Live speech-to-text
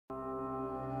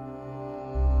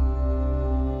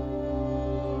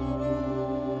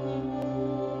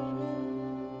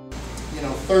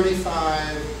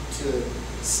35 to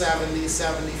 70,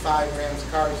 75 grams of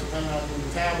carbs, depending on your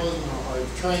metabolism or your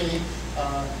training.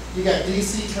 You got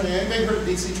DC training. Anybody heard of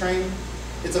DC training?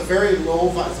 It's a very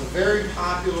it's a very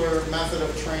popular method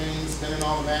of training. It's been in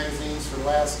all the magazines for the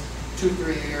last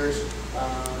 2-3 years.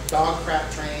 Dog crap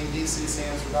training, DC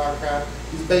stands for dog crap.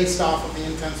 It's based off of the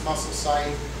Intense Muscle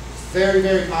site. Very,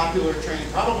 very popular training.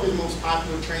 Probably the most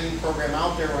popular training program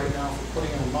out there right now for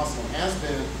putting on muscle. It has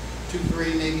been 2,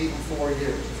 3, maybe even 4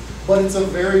 years. But it's a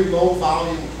very low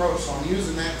volume approach. So I'm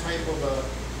using that type of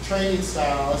a training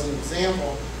style as an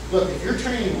example. Look, if you're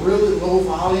training really low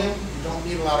volume, you don't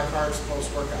need a lot of carbs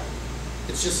post-workout.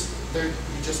 It's just, you're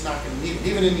just not going to need it.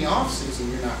 Even in the off season,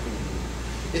 you're not going to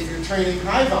need it. If you're training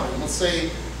high volume, let's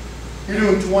say you're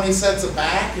doing 20 sets of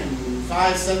back and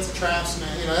 5 sets of traps,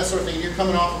 and that sort of thing. You're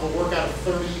coming off of a workout of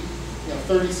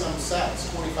 30 some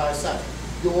sets, 25 sets.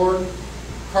 Your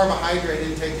carbohydrate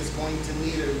intake is going to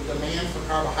need a demand for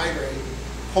carbohydrate.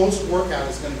 Post-workout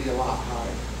is going to be a lot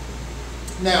higher.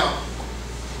 Now,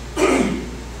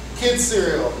 kids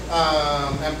cereal.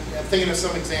 I'm thinking of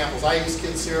some examples. I use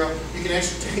kids cereal. You can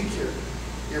actually take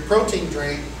your protein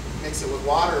drink, mix it with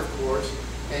water, of course,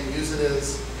 and use it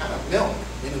as kind of milk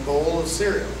in a bowl of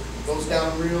cereal. It goes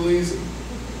down real easy.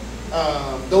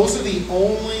 Those are the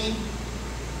only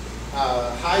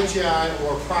high GI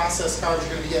or processed carbs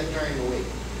you're going to be getting during the week.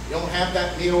 You don't have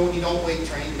that meal when you don't weight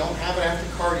train. You don't have it after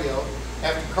cardio.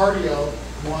 After cardio,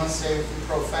 you want to stay with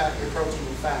your protein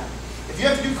and fat. If you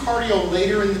have to do cardio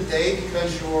later in the day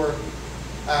because your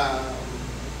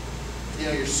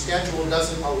schedule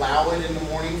doesn't allow it in the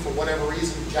morning for whatever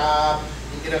reason, job,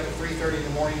 you get up at 3:30 in the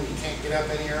morning, you can't get up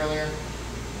any earlier,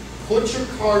 put your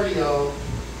cardio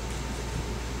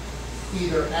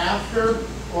either after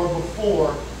or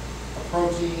before a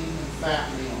protein and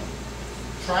fat meal.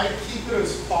 Try to keep it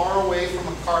as far away from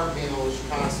a carb meal as you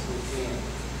possibly can.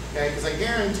 Okay, because I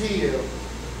guarantee you,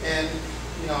 and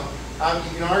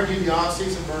you can argue the off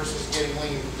season versus getting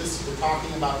lean, but we're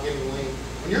talking about getting lean.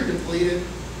 When you're depleted,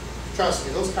 trust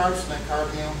me, those carbs in that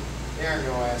carb meal, they're going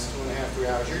to last 2.5, 3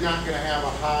 hours. You're not going to have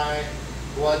a high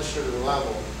blood sugar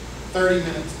level 30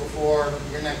 minutes before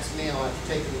your next meal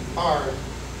after taking the carb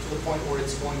to the point where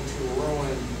it's going to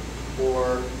ruin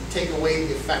or take away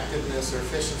the effectiveness or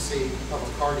efficiency of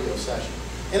a cardio session.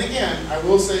 And again, I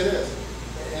will say this,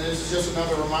 and this is just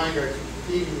another reminder, I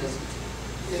keep repeating this,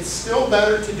 it's still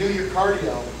better to do your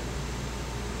cardio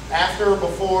after or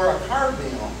before a carb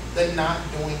meal than not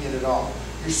doing it at all.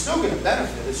 You're still going to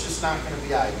benefit, it's just not going to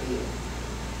be ideal.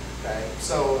 Okay?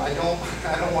 So I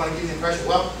don't want to give you the impression,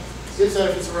 well, Skip said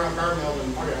if it's around carb meal,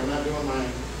 then okay, I'm not doing mine.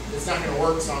 It's not going to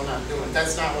work, so I'm not doing it.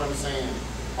 That's not what I'm saying.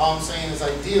 All I'm saying is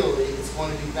ideally, it's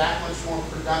going to be that much more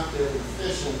productive and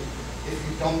efficient if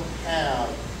you don't have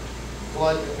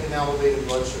an elevated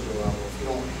blood sugar level, if you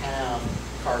don't have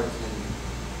carbs in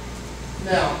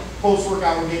you. Now,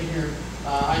 post-workout, we're getting here.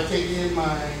 I take in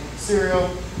my cereal.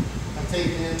 I'm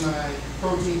taking in my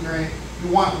protein drink.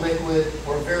 You want liquid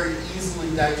or very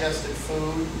easily digested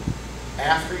food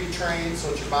after you train so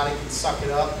that your body can suck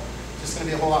it up. It's just going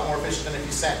to be a whole lot more efficient than if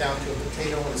you sat down to a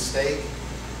potato and a steak.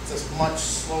 It's a much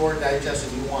slower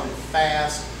digestion. You want it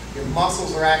fast. Your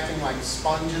muscles are acting like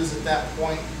sponges at that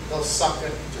point. They'll suck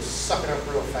it, just suck it up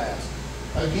real fast.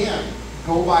 Again,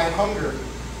 go by hunger,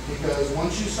 because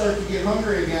once you start to get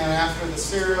hungry again after the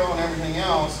cereal and everything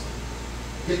else,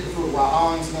 get the food. Well, how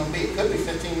long is it going to be? It could be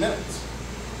 15 minutes.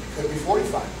 It could be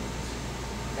 45 minutes.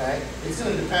 Okay? It's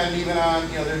going to depend even on,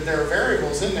 there are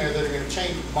variables in there that are going to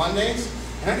change. Mondays,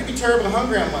 you're not going to be terribly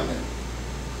hungry on Monday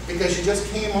because you just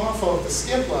came off of the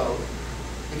skip load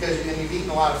because you've eaten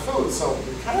a lot of food. So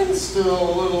you're kind of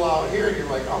still a little out here. You're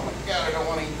like, oh my God, I don't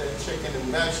want to eat that chicken and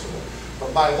vegetable.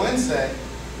 But by Wednesday,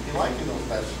 you're liking those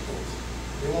vegetables.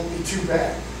 They won't be too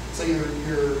bad. So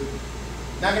you're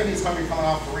not going to be as hungry coming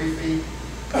off the refeed.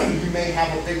 You may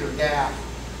have a bigger gap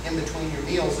in between your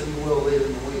meals than you will later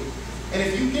in the week. And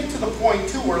if you get to the point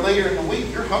too where later in the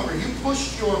week you're hungry, you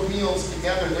pushed your meals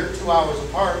together, they're 2 hours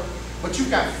apart, but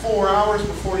you've got 4 hours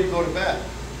before you go to bed.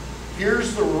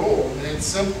 Here's the rule, and it's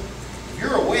simple. If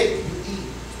you're awake, you eat.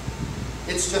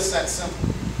 It's just that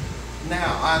simple.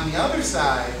 Now, on the other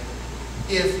side,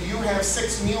 if you have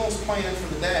 6 meals planned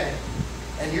for the day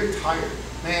and you're tired,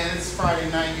 man, it's Friday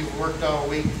night, you've worked all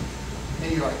week,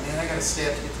 and you're like, man, I gotta stay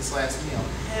up to get this last meal.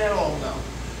 Hell no.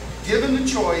 Given the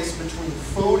choice between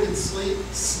food and sleep,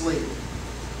 sleep.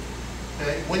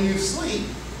 Okay? When you sleep,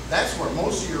 that's where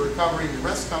most of your recovery and your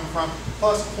rest come from.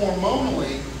 Plus,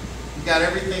 hormonally, you got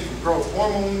everything from growth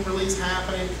hormone release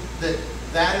happening.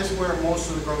 That is where most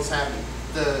of the growth is happening.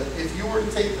 If you were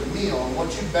to take the meal and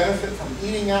what you benefit from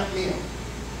eating that meal,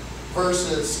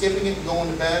 versus skipping it and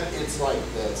going to bed, it's like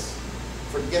this.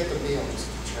 Forget the meal, just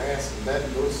get your ass in bed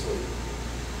and go to sleep.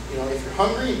 You know, if you're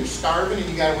hungry and you're starving and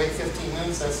you gotta wait 15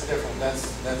 minutes, that's different.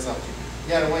 That's up to you. You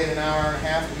gotta wait an hour and a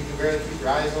half and you can barely keep your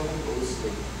eyes open, go to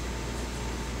sleep.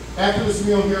 After this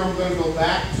meal here, I'm gonna go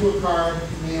back to a carb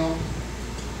meal.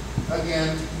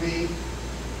 Again, me,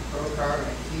 throw a carb, and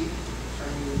I keep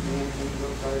turning the damn things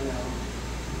upside down.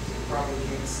 So you probably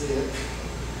can't see it.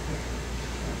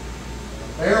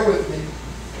 Bear with me.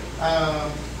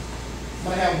 I'm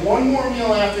going to have one more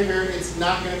meal after here. It's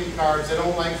not going to be carbs. I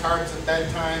don't like carbs at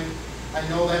bedtime. I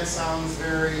know that sounds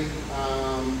very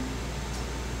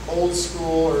old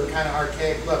school or kind of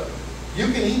archaic. Look, you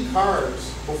can eat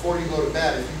carbs before you go to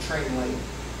bed if you train late.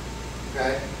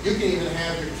 Okay? You can even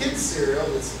have your kids' cereal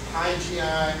that's high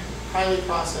GI, highly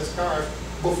processed carbs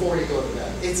before you go to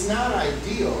bed. It's not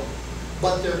ideal,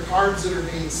 but they're carbs that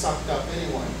are being sucked up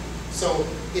anyway. So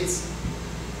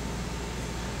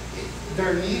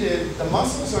they're needed. The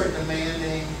muscles are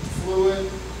demanding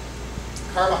fluid,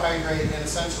 carbohydrate, and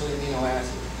essentially amino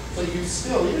acids. So you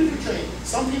still, even if you train,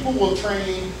 some people will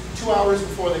train 2 hours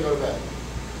before they go to bed.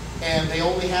 And they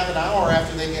only have an hour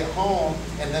after they get home,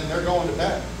 and then they're going to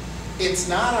bed. It's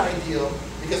not ideal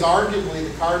because arguably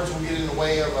the carbs will get in the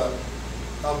way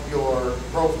of your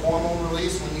growth hormone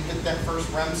release when you hit that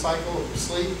first REM cycle of your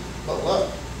sleep. But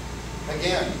look,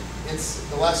 again, it's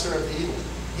the lesser of the evil.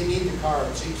 You need the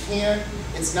carbs. You can't,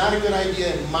 it's not a good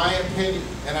idea in my opinion,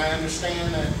 and I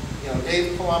understand that, you know,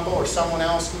 Dave Palumbo or someone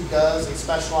else who does and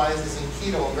specializes in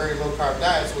keto and very low carb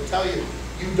diets will tell you,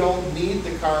 you don't need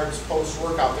the carbs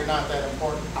post-workout. They're not that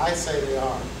important. I say they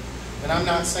are. And I'm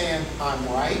not saying I'm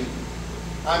right.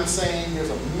 I'm saying there's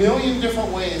a million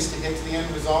different ways to get to the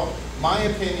end result. My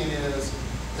opinion is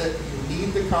that you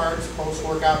need the carbs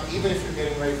post-workout even if you're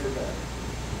getting ready for bed.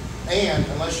 And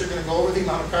unless you're going to go over the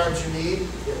amount of carbs you need,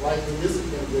 it likely isn't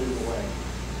going to get in the way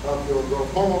of your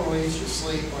growth hormone release, your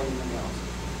sleep, or anything else.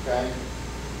 Okay?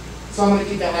 So I'm going to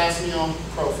keep that last meal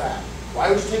pro-fat.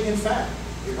 Why would you take in fat?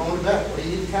 You're going to bed. What do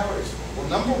you need the calories for? Well,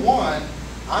 number one,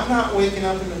 I'm not waking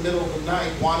up in the middle of the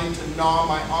night wanting to gnaw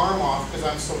my arm off because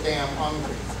I'm so damn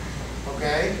hungry.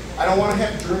 Okay? I don't want to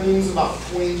have dreams about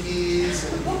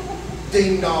Twinkies and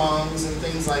ding-dongs and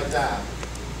things like that.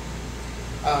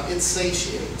 It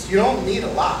satiates. You don't need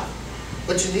a lot,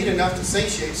 but you need enough to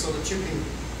satiate so that you can,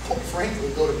 frankly,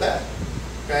 go to bed.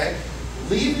 Okay?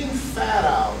 Leaving fat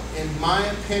out, in my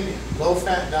opinion,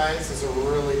 low-fat diets is a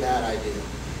really bad idea.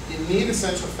 You need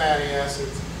essential fatty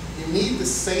acids. You need to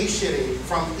satiate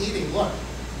from eating. Look,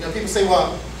 you know, people say,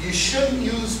 well, you shouldn't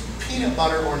use peanut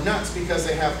butter or nuts because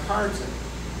they have carbs in them.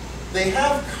 They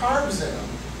have carbs in them,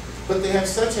 but they have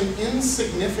such an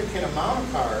insignificant amount of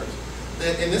carbs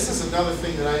that, and this is another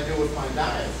thing that I do with my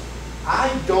diet,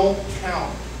 I don't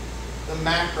count the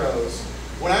macros.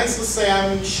 When I say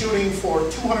I'm shooting for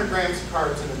 200 grams of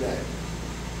carbs in a day,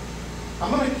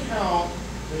 I'm going to count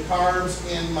the carbs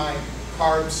in my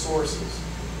carb sources.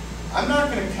 I'm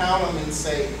not going to count them in,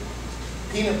 say,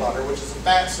 peanut butter, which is a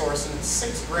fat source, and it's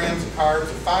 6 grams of carbs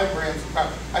or 5 grams of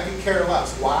carbs. I could care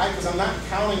less. Why? Because I'm not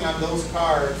counting on those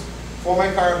carbs for my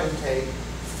carb intake,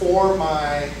 for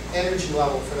my energy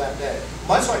level for that day.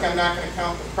 Much like I'm not going to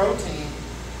count the protein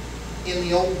in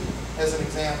the oatmeal, as an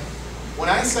example. When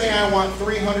I say I want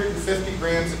 350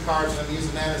 grams of carbs, and I'm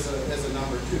using that as a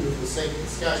number too for the sake of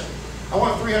discussion, I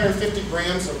want 350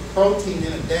 grams of protein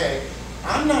in a day.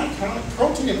 I'm not counting.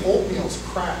 Protein in oatmeal is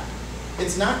crap.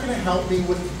 It's not going to help me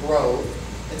with growth.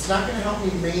 It's not going to help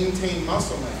me maintain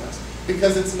muscle mass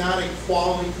because it's not a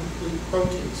quality, complete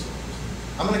protein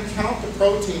source. I'm going to count the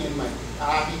protein in my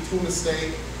ahi tuna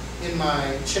steak, in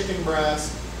my chicken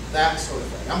breast, that sort of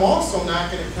thing. I'm also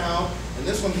not going to count, and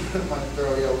this one might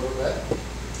throw you a little bit.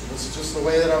 This is just the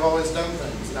way that I've always done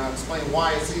things. Now I'll explain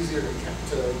why it's easier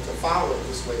to follow it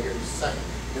this way here in just a second.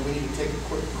 And we need to take a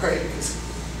quick break because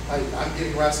I'm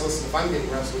getting restless, and if I'm getting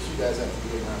restless, you guys have to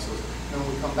be getting restless. And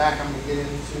when we come back, I'm going to get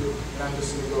into, and I'm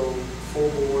just going to go full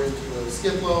bore into the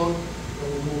skip load, and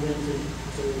we'll move into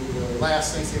the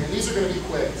last things here. And these are going to be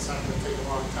quick. It's not going to take a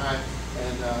long time,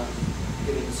 and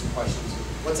get into some questions.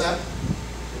 What's that?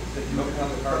 You don't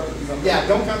count the carbs. Yeah,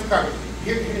 don't count the carbs.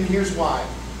 And here's why.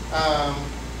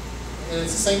 And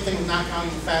it's the same thing with not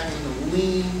counting the fat in the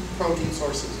lean protein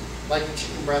sources, like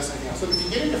chicken breast and anything else. So if you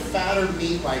get into fatter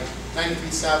meat like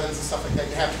 93.7s and stuff like that,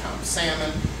 you have to count them.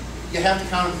 Salmon, you have to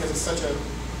count them because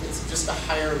it's just a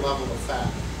higher level of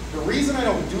fat. The reason I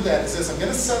don't do that is this: I'm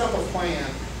going to set up a plan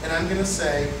and I'm going to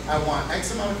say I want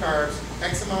X amount of carbs,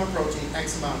 X amount of protein,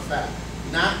 X amount of fat,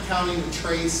 not counting the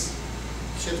trace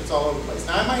shit that's all over the place.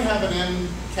 Now I might have an end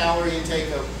calorie intake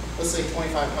of, let's say,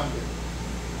 2,500.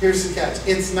 here's the catch.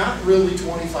 It's not really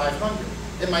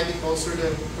 2,500. It might be closer to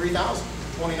 3,000,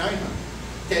 2,900.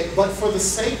 Okay, but for the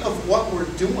sake of what we're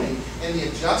doing and the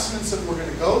adjustments that we're going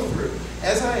to go through,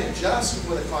 as I adjust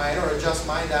with a client or adjust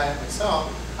my diet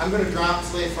myself, I'm going to drop,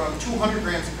 say, from 200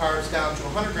 grams of carbs down to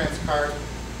 100 grams of carbs.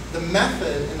 The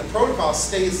method and the protocol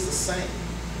stays the same.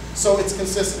 So it's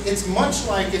consistent. It's much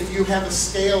like if you have a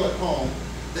scale at home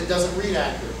that doesn't read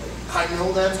accurately. I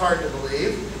know that's hard to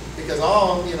believe because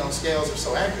all scales are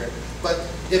so accurate. But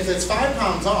if it's 5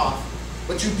 pounds off,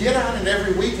 but you get on it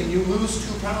every week and you lose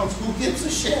 2 pounds, who gives a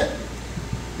shit?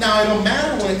 Now, it'll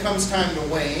matter when it comes time to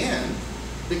weigh in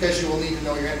because you will need to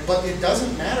know your end, but it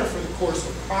doesn't matter for the course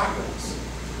of progress.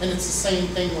 And it's the same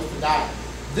thing with the diet.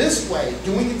 This way,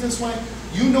 doing it this way,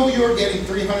 you know you're getting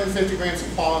 350 grams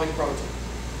of quality protein.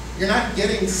 You're not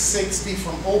getting 60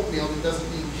 from oatmeal that doesn't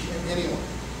mean shit anyway.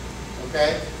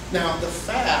 Okay? Now, the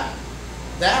fat,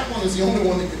 that one is the only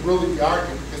one that could really be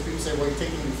argued because people say, well, you're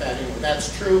taking in fat anyway.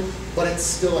 That's true, but it's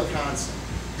still a constant.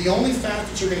 The only fat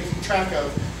that you're going to keep track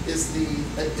of is the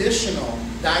additional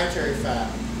dietary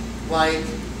fat, like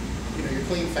your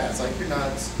clean fats, like your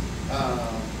nuts,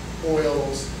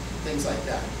 oils, things like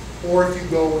that. Or if you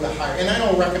go with a higher, and I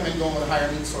don't recommend going with a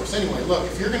higher meat source anyway. Look,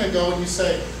 if you're going to go and you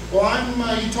say,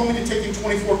 well, you told me to take in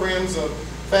 24 grams of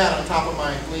fat on top of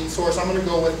my lean source, I'm going to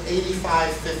go with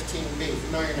 85-15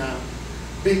 beef. No, you're not.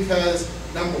 Because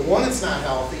number one, it's not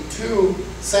healthy. 2,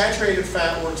 saturated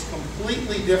fat works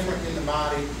completely different in the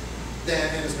body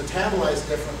and is metabolized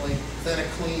differently than a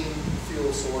clean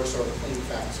fuel source or a clean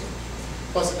fat source.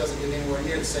 Plus, it doesn't get anywhere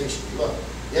near the satiety. Look,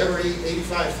 you ever eat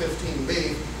 85-15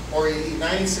 beef or you eat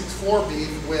 96-4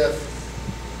 beef with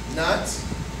nuts?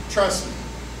 Trust me,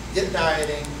 get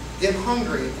dieting, get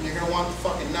hungry, and you're going to want the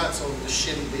fucking nuts over the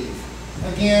shitty beef.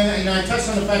 Again, I touched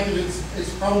on the fact that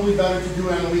it's probably better to do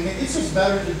it on the weekend. It's just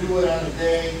better to do it on a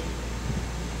day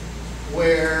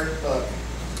where, look,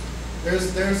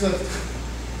 there's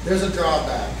a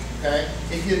drawback, okay?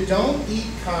 If you don't eat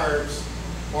carbs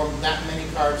or that many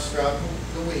carbs throughout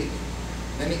the week,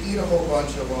 then you eat a whole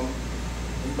bunch of them.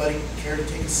 Anybody care to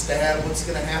take a stab? What's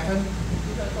going to happen?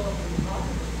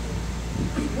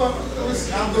 Well,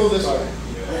 listen, I'll go this way.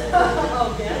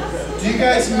 Do you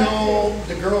guys know,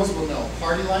 the girls will know,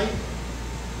 Party Light?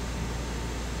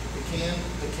 The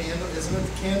candle, isn't it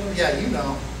the candle? Yeah, you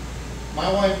know.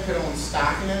 My wife put on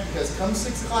stock in it because come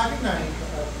 6 o'clock at night,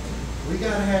 we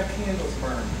got to have candles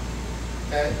burned.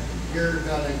 Okay? You're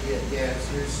going to get gas.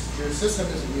 Your system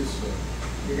isn't used to it.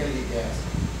 You're going to get gas.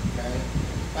 Okay?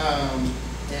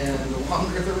 And the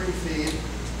longer the refeed,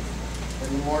 and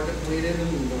the more depleted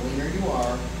and the leaner you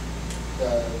are,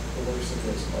 the worse it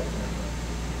is, quite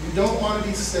frankly. You don't want to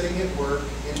be sitting at work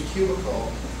in a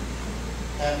cubicle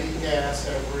having gas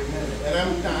every minute. And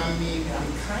I'm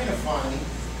kind of funny.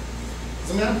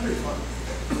 I'm pretty funny.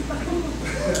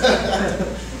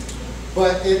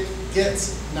 But it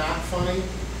gets not funny.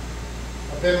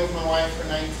 I've been with my wife for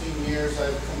 19 years.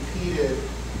 I've competed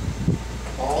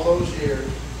all those years,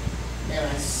 and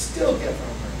I still get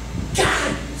from her,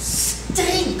 God, you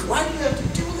stink! Why do you have to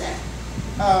do that?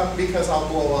 Because I'll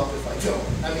blow up if I don't.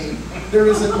 I mean, there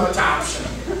isn't much option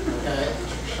here, okay?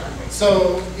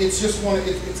 So it's just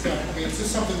it's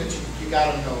just something that you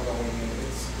gotta know going in.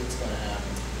 It's gonna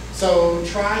happen. So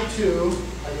try to,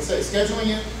 like I say, scheduling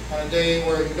it on a day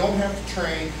where you don't have to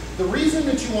train. The reason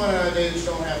that you want it on a day that you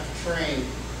don't have to train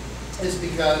is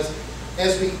because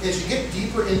as you get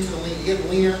deeper into the lean, you get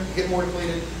leaner, you get more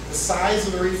depleted, the size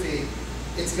of the refeed,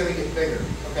 it's gonna get bigger,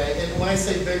 okay? And when I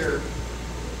say bigger,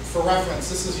 for reference,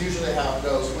 this is usually how it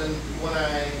goes. When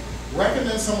I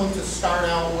recommend someone to start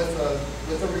out with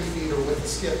a refeed or with a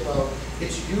skip load,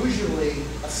 it's usually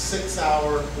a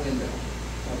 6-hour window,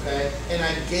 okay? And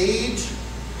I gauge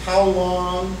how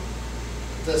long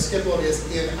the skip load is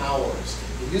in hours.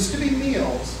 It used to be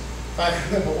meals, but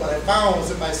what I found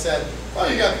was if I said, oh,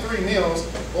 you got 3 meals,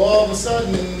 well, all of a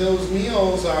sudden those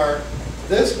meals are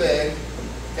this big,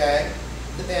 okay,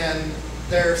 and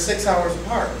they're 6 hours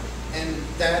apart. And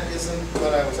that isn't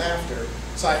what I was after.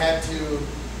 So I had to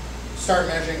start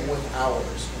measuring with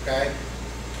hours, okay?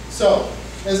 So,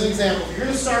 as an example, if you're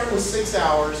going to start with 6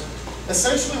 hours,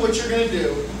 essentially what you're going to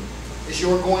do is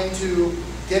you're going to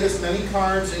get as many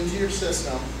carbs into your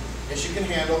system as you can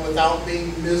handle without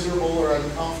being miserable or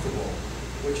uncomfortable,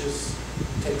 which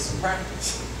takes some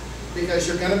practice. Because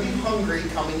you're going to be hungry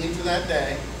coming into that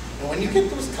day. And when you get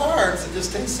those carbs, it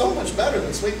just tastes so much better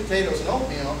than sweet potatoes and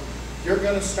oatmeal, you're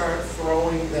going to start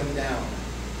throwing them down,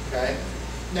 okay?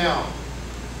 Now,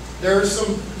 there are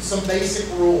some basic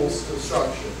rules to the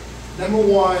structure. Number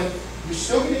one, you're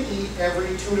still going to eat every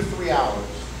 2 to 3 hours.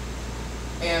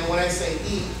 And when I say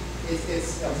eat,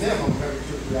 it's a minimum of every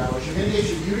 2 or 3 hours. You're going to get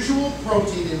your usual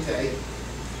protein intake,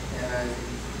 and I'm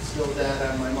still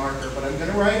dead on my marker, but I'm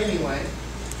going to write anyway.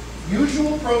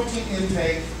 Usual protein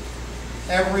intake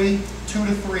every 2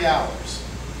 to 3 hours.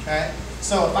 Okay?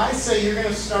 So if I say you're going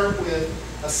to start with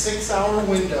a 6-hour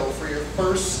window for your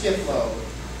first skip load,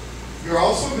 you're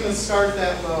also going to start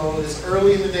that load as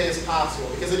early in the day as possible,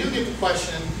 because I do get the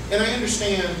question, and I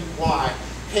understand why.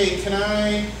 Hey, can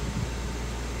I,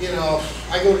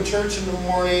 I go to church in the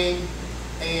morning,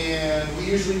 and we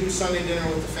usually do Sunday dinner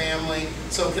with the family,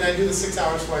 so can I do the 6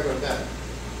 hours before I go to bed?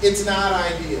 It's not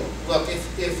ideal. Look,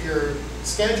 if your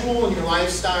schedule and your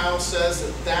lifestyle says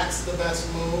that that's the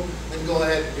best move, then go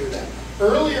ahead and do that.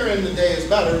 Earlier in the day is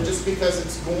better, just because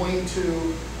it's going to,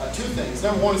 2 things.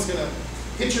 Number one, it's going to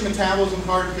hit your metabolism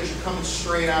hard because you're coming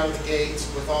straight out of the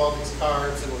gates with all these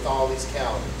carbs and with all these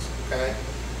calories, okay?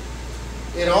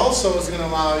 It also is going to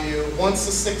allow you, once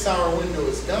the 6-hour window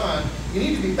is done, you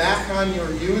need to be back on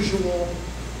your usual,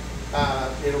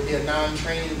 it'll be a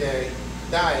non-training day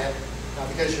diet,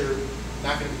 because you're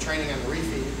not going to be training on the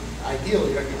refeed.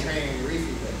 Ideally, you're going to be training on your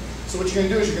refeed day. So what you're going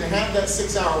to do is you're going to have that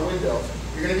 6-hour window.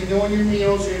 You're going to be doing your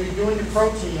meals, you're going to be doing your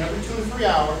protein every 2 to 3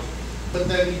 hours, but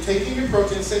then you're taking your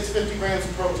protein, say it's 50 grams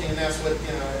of protein, and that's what,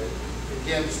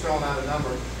 again, just throwing out a number.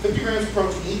 50 grams of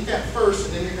protein, eat that first,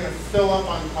 and then you're going to fill up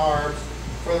on carbs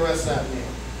for the rest of that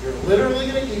meal. You're literally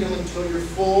going to eat them until you're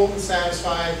full and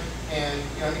satisfied, and,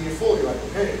 you're full, you're like,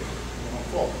 okay, I'm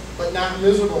full. But not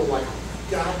miserable, like,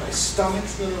 God, my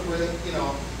stomach's going to rip,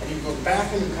 I need to go to the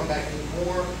bathroom and come back and eat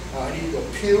more. I need to go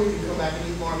puke and come back and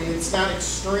eat more. I mean, it's not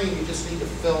extreme, you just need to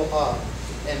fill up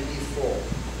and be full.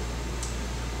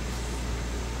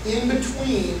 In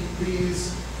between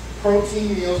these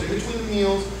protein meals, in between the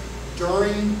meals,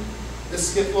 during the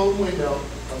skip load window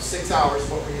of 6 hours,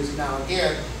 what we're using now,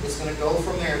 again, it's going to go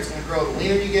from there. It's going to grow. The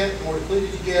leaner you get, the more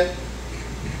depleted you get,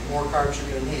 the more carbs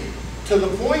you're going to need. To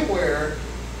the point where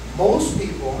most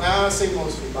people, I'll say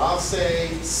most people, I'll say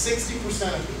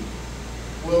 60% of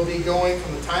people will be going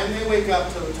from the time they wake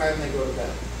up to the time they go to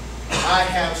bed. I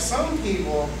have some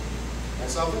people,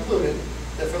 myself included,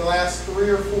 that for the last 3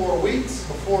 or 4 weeks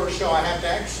before a show, I have to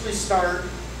actually start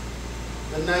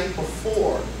the night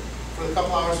before, for the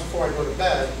couple hours before I go to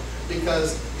bed,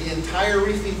 because the entire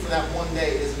refeed for that one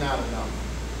day is not enough.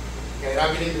 Okay, and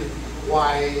I'll get into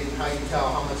why and how you tell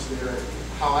how much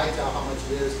how I tell how much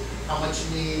it is, how much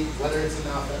you need, whether it's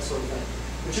enough, that sort of thing.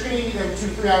 But you're going to need every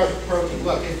 2 to 3 hours of protein.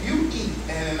 Look, if you eat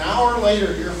and an hour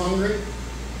later you're hungry,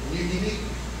 and you eat,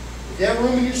 if you have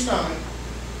room in your stomach,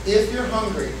 if you're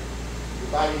hungry,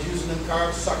 your body's using them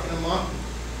carbs, sucking them up,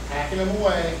 packing them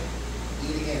away,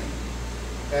 eat again.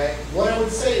 Okay? What I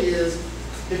would say is,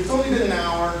 if it's only been an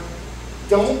hour,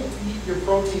 don't eat your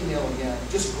protein meal again.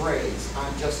 Just graze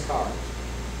on just carbs.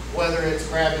 Whether it's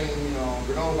grabbing,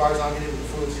 granola bars, I'll get into the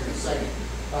foods here in a second,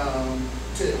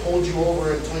 to hold you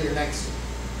over until your next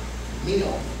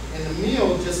meal. And the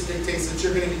meal just dictates that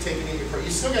you're going to be taking in your protein.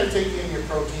 You still got to take in your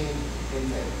protein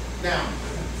intake. Now,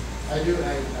 I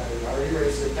already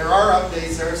raised it. There are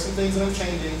updates. There are some things that I'm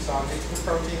changing, so I'll get to the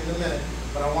protein in a minute.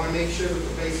 But I want to make sure that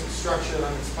the basic structure that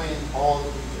I'm explaining all of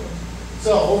the details.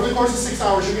 So, over the course of 6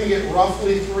 hours, you're going to get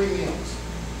roughly 3 meals.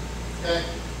 Okay?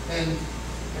 And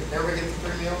everybody get the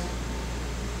 3 meals?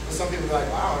 But some people are like,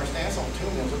 wow, I understand, it's only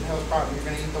 2 meals. What the hell's the problem? You're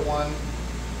going to eat the one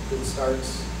that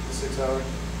starts the 6 hours?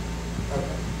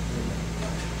 Okay.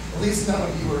 At least none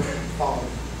of you were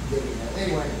following.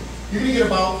 Anyway, you're going to get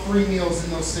about 3 meals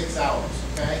in those 6 hours,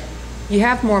 okay? You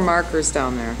have more markers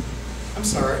down there. I'm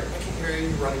sorry, I can't hear you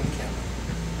running the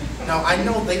camera. Now, I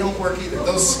know they don't work either.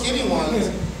 Those skinny ones,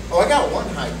 I got one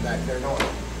hiding back there, don't I?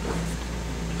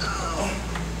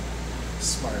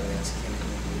 Smart ass camera.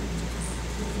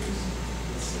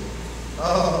 Let's see.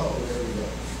 Oh, there we go.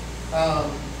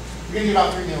 You're going to get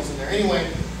about 3 meals in there. Anyway,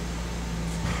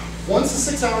 once the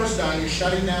 6 hours is done, you're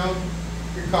shutting down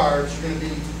your carbs. You're going to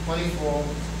be plenty full.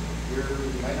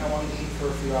 You might not want to eat for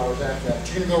a few hours after that.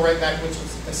 You're going to go right back, which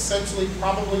is essentially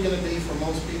probably going to be, for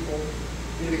most people,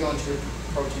 you're going to be going to your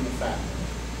protein and fat.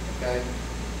 Okay?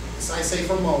 So I say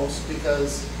for most,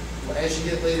 because as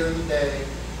you get later in the day,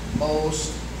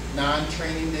 most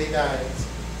non-training day diets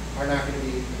are not going to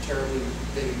be terribly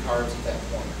big in carbs at that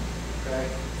point. Okay?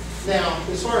 Now,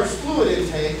 as far as fluid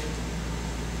intake,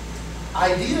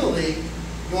 ideally,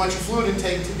 you want your fluid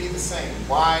intake to be the same.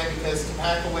 Why? Because to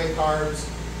pack away carbs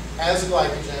as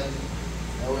glycogen,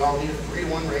 we all need a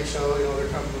 3-to-1 ratio, they're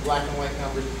coming from black and white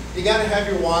numbers. You got to have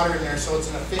your water in there so it's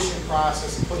an efficient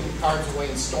process of putting carbs away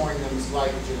and storing them as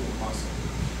glycogen in the muscle.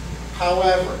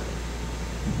 However,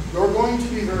 you're going to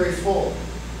be very full.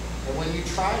 And when you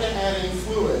try to add in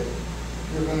fluid,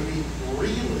 you're going to be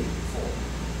really full.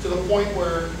 To the point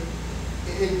where,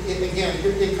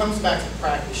 it comes back to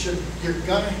practice. If you're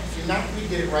not going to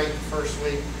get it right the first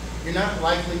week, you're not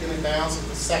likely going to balance it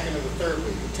the second or the third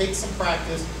week. It takes some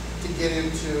practice to get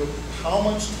into how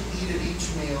much to eat at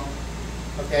each meal,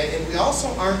 okay? And we also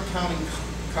aren't counting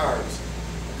carbs,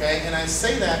 okay? And I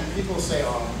say that and people say,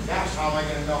 oh my gosh, how am I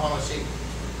going to know how much to eat?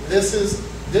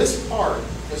 This part,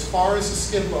 as far as the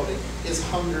skip loading, is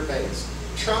hunger-based.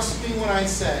 Trust me when I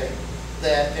say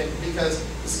that, because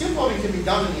the skip loading can be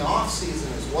done in the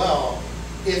off-season as well,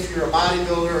 if you're a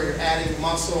bodybuilder or you're adding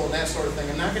muscle and that sort of thing.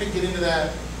 I'm not going to get into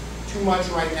that too much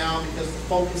right now because the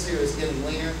focus here is getting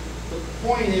leaner. But the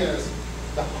point is,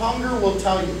 the hunger will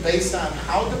tell you, based on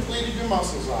how depleted your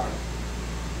muscles are,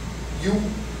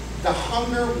 the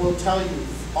hunger will tell you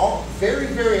all very,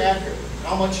 very accurately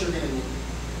how much you're going to need,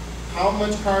 how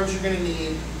much carbs you're going to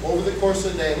need over the course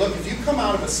of the day. Look, if you come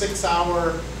out of a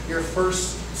 6-hour, your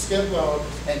first skip load,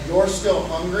 and you're still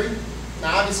hungry,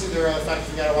 now obviously there are other factors.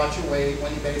 You got to watch your weight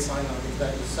when you baseline. I'll get to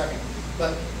that in a second.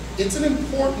 But it's an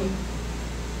important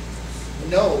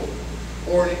note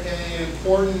or an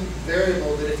important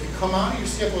variable that if you come out of your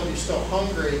skip load and you're still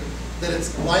hungry, that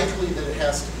it's likely that it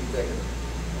has to be bigger.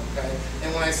 Okay?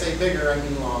 And when I say bigger, I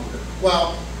mean longer.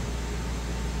 Well,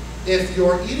 if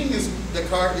you're eating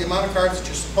the amount of carbs that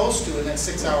you're supposed to in that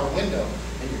 6-hour window,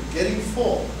 and you're getting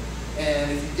full,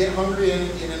 and if you get hungry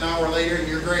in an hour later and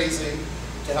you're grazing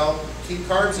to help keep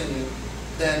carbs in you,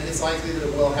 then it's likely that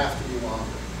it will have to be longer.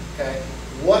 Okay?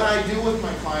 What I do with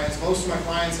my clients, most of my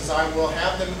clients, is I will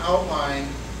have them outline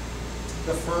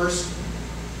the first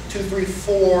 2, 3,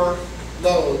 4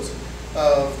 loads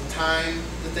of time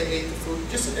that they ate the food,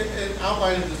 just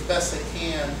outline it as best they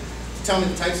can, to tell me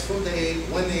the types of food they ate,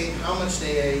 when they ate, how much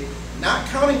they ate, not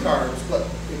counting carbs, but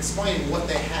explaining what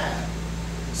they had,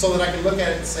 so that I can look at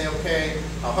it and say, okay,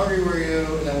 how hungry were you,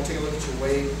 and then we'll take a look at your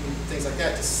weight and things like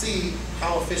that to see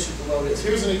how efficient the load is.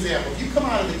 Here's an example. If you come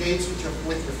out of the gates with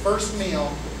your first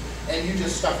meal and you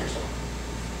just stuff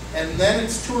yourself, and then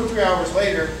it's 2 or 3 hours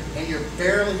later and you're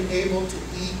barely able to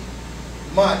eat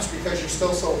much because you're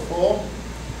still so full,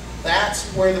 that's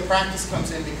where the practice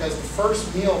comes in, because the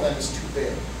first meal then is too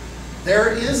big.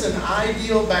 There is an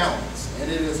ideal balance, and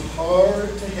it is hard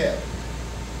to hit.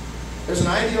 There's an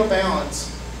ideal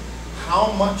balance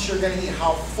how much you're going to eat,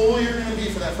 how full you're going to be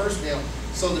for that first meal,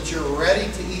 so that you're ready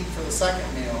to eat for the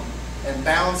second meal, and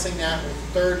balancing that with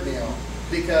the third meal.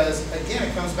 Because again,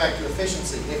 it comes back to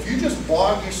efficiency. If you just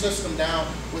bog your system down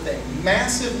with a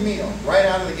massive meal right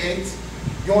out of the gates,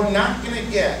 you're not going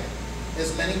to get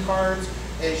as many carbs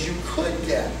as you could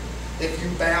get if you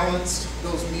balanced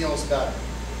those meals better.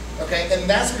 Okay, and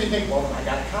that's where you think, well, I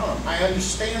got to count them. I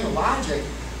understand the logic,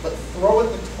 but throw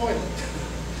it in the toilet.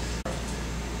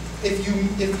 If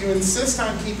you insist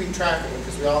on keeping track of it,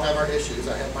 because we all have our issues,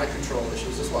 I have my control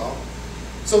issues as well,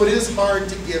 so it is hard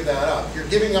to give that up. You're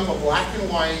giving up a black and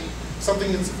white,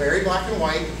 something that's very black and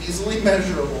white, easily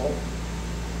measurable,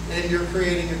 and you're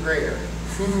creating a gray area.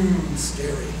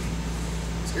 Scary.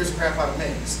 Scares the crap out of me.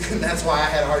 And that's why I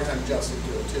had a hard time adjusting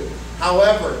to it too.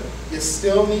 However, you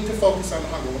still need to focus on the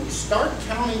hunger. When you start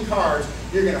counting carbs,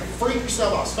 you're going to freak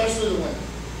yourself out, especially the women.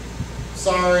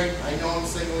 Sorry, I know I'm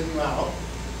singling you out.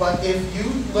 But if you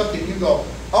look and you go,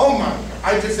 oh my God,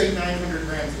 I just ate 900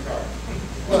 grams of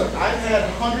carbs. Look, I've had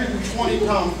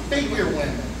 120-pound figure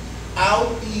women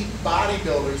out-eat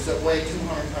bodybuilders that weigh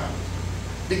 200 pounds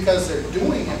because they're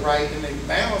doing it right and they've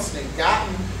balanced and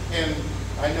gotten. And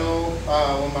I know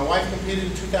when my wife competed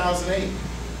in 2008,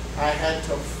 I had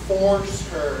to force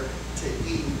her to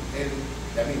eat. And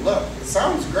I mean, look, it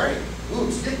sounds great.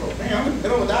 Ooh, skip rope, man, I'm in the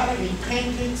middle of that. I can eat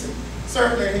pancakes and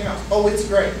syrup and everything else. Oh, it's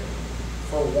great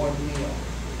for one meal.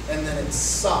 And then it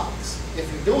sucks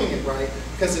if you're doing it right,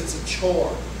 because it's a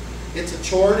chore. It's a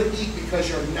chore to eat because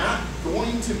you're not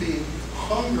going to be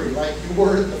hungry like you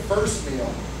were at the first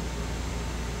meal.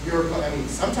 I mean,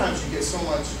 sometimes you get so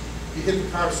much, you hit the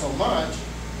carbs so much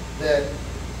that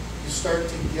you start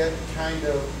to get kind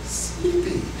of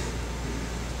sleepy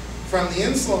from the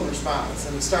insulin response,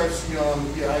 and it starts,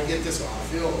 I get this, I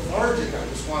feel lethargic, I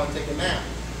just want to take a nap.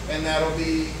 And that'll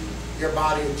be your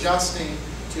body adjusting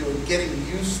to and getting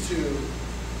used to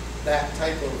that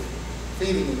type of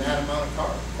feeding and that amount of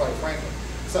carb, quite frankly.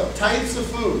 So, types of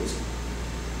foods.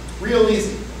 Real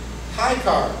easy. High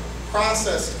carb,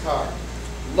 processed carb.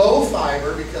 Low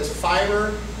fiber, because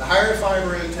fiber, the higher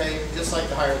fiber intake, just like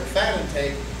the higher the fat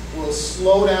intake, will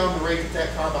slow down the rate that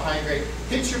that carbohydrate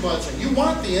hits your bloodstream. You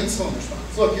want the insulin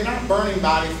response. Look, you're not burning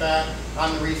body fat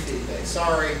on the refeed day.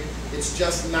 Sorry, it's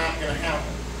just not going to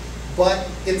happen. But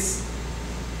it's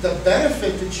the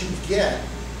benefit that you get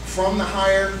from the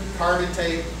higher carb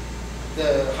intake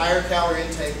the higher calorie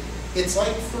intake, it's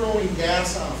like throwing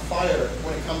gas on a fire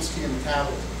when it comes to your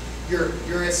metabolism.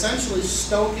 You're essentially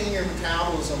stoking your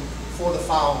metabolism for the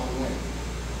following week.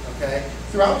 Okay?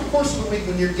 Throughout the course of the week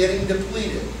when you're getting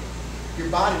depleted, your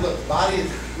body, look, the body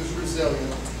is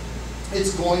resilient.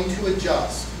 It's going to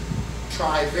adjust.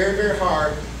 Try very, very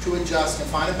hard to adjust and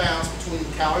find a balance between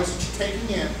the calories that you're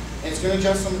taking in, and it's going to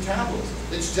adjust the metabolism.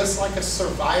 It's just like a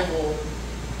survival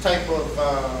type of,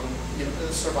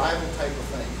 a survival type of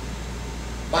thing.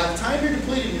 By the time you're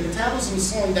depleted, your metabolism is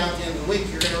slowing down at the end of the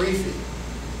week, you're going to refeed.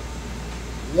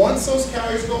 Once those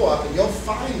calories go up, and you'll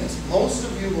find this, most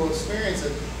of you will experience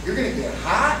it, you're going to get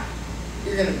hot,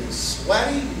 you're going to be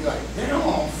sweaty, you're like, damn, I'm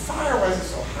on fire, why is it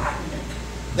so hot in here?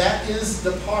 That is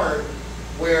the part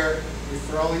where you're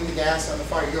throwing the gas on the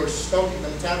fire, you're stoking the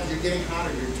metabolism, you're getting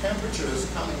hotter, your temperature is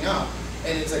coming up,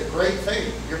 and it's a great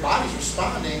thing. Your body's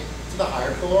responding to the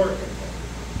higher caloric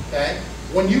intake, okay?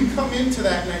 When you come into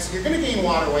that next, you're going to gain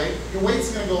water weight, your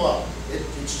weight's going to go up.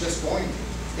 It's just going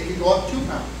to. It could go up 2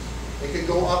 pounds. It could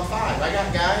go up 5. I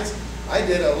got guys, I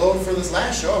did a load for this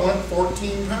last show, I went up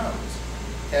 14 pounds.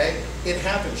 Okay? It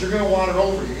happens. You're going to water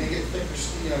over. You're going to get thicker,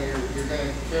 you're going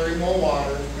to carry more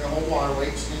water, you're going to hold water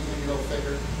weight, skin's going to get a little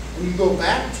thicker. When you go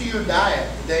back to your diet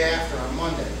the day after on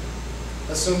Monday,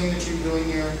 assuming that you're doing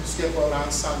your skip load on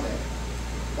Sunday,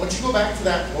 once you go back to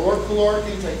that lower caloric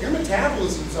intake, your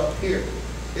metabolism's up here.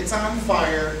 It's on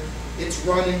fire, it's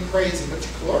running crazy, but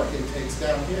your caloric intake's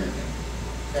down here again.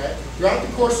 Okay? Throughout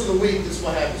the course of the week, this is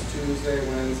what happens Tuesday,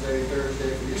 Wednesday,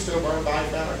 Thursday. You're still burning body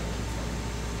fat.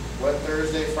 What,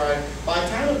 Thursday, Friday? By the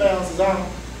time it balances out,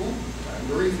 time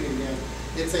to refeed again.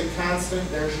 It's a constant,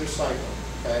 there's your cycle.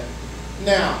 Okay?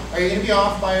 Now, are you going to be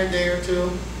off by a day or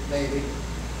two? Maybe.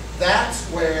 That's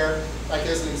where, like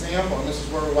as an example, and this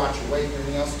is where we watch your weight and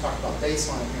everything else, we'll talk about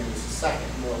baseline here in just a second.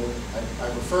 I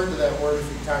referred to that word a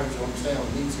few times, you'll understand what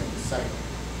it means here in just a second.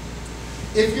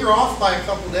 If you're off by a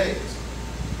couple days,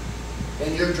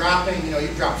 and you're dropping,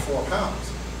 you've dropped 4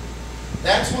 pounds,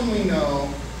 that's when we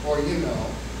know, or you know,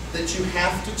 that you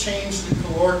have to change the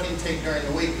caloric intake during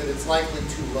the week, that it's likely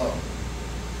too low.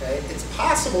 Okay? It's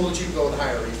possible that you can go with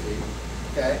higher refeed.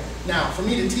 Okay? Now, for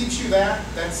me to teach you that,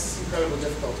 that's incredibly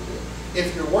difficult to do.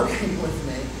 If you're working with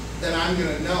me, then I'm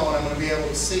going to know and I'm going to be able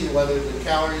to see whether the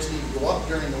calories need to go up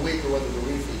during the week or whether the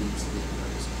refeed needs to be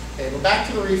increased. Okay, but back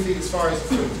to the refeed as far as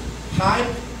the foods.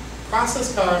 High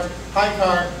processed carbs, high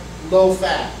carb, low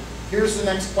fat. Here's the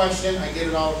next question, I get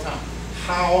it all the time.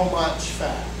 How much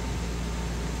fat?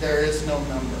 There is no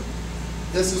number.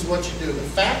 This is what you do. The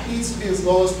fat needs to be as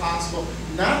low as possible,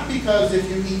 not because if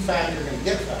you eat fat, you're going to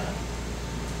get fat,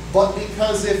 but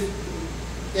because the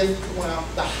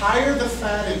higher the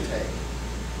fat intake,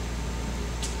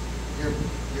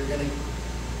 you're going to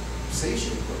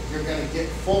satiate quicker. You're going to get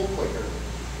full quicker.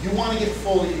 You want to get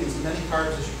full eating as many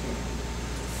carbs as you can.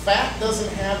 Fat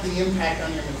doesn't have the impact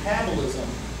on your metabolism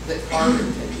that carb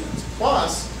intake does.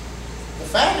 Plus, the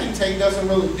fat intake doesn't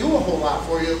really do a whole lot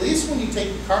for you. At least when you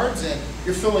take the carbs in,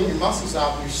 you're filling your muscles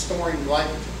out and you're storing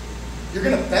glycogen. You're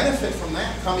going to benefit from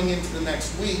that coming into the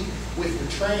next week with your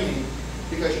training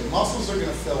because your muscles are going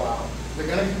to fill out, they're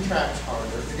going to contract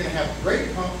harder, you're going to have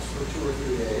great pumps for 2 or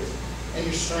 3 days, and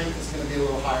your strength is going to be a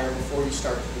little higher before you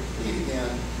start to deplete again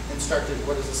and start to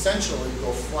what is essentially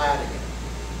go flat again.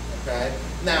 Okay?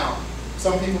 Now,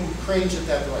 some people cringe at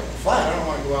that. They're like, flat, I don't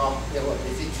want to go out. Yeah, look,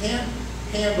 if you can't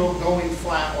handle going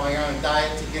flat while you're on a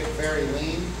diet to get very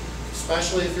lean,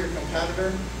 especially if you're a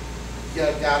competitor, you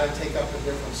got to take up a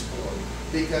different sport.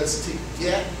 Because to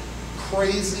get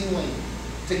crazy lean,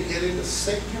 to get into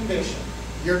sick condition,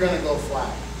 you're going to go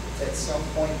flat at some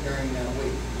point during that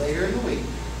week, later in the week.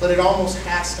 But it almost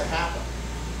has to happen.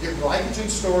 Your glycogen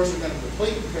stores are going to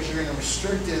deplete because you're in a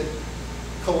restricted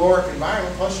caloric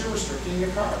environment, plus you're restricting your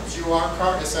carbs. You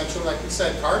are essentially, like we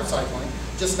said, carb cycling,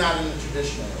 just not in the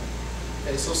traditional way.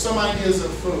 Okay, so some ideas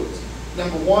of foods.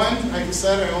 Number one, like I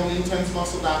said, I own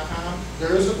IntenseMuscle.com.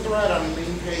 There is a thread on the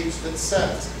main page that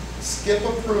says, skip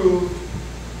approved,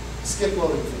 skip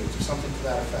loading foods, or something to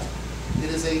that effect. It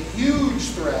is a huge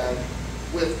thread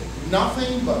with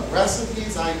nothing but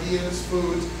recipes, ideas,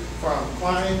 foods from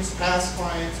clients, past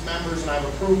clients, members, and I've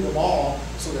approved them all,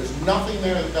 so there's nothing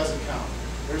there that doesn't count.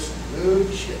 There's some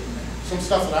good shit in there. Some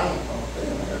stuff that I don't know.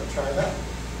 Damn, I gotta try that.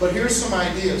 But here's some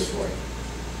ideas for you.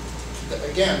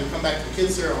 Again, we come back to the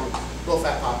kids here on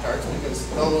low-fat Pop-Tarts because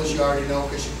those you already know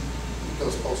because you eat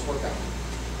those post-workout.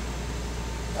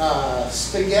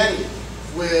 Spaghetti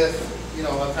with,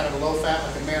 a kind of a low-fat,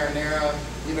 like a marinara,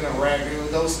 even a ragu,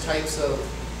 those types of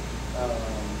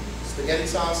spaghetti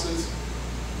sauces.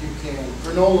 You can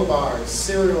granola bars,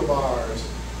 cereal bars,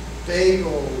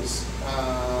 bagels,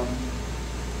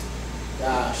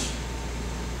 Gosh.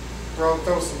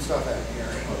 Throw some stuff at me here.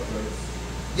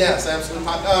 Yes, absolutely.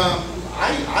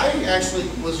 I actually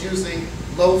was using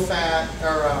low-fat,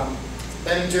 or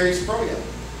Ben & Jerry's Froyo,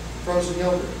 frozen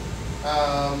yogurt.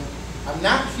 I'm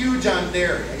not huge on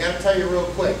dairy. I got to tell you real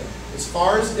quick. As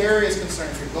far as dairy is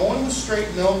concerned, if you're going with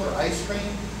straight milk or ice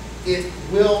cream, it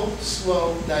will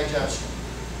slow digestion.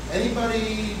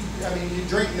 Anybody, I mean, you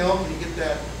drink milk and you get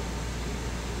that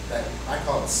I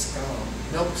call it scum,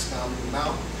 milk scum in your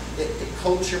mouth. It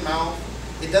coats your mouth.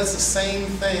 It does the same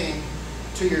thing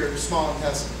to your small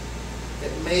intestine.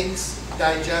 It makes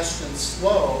digestion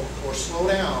slow or slow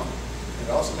down.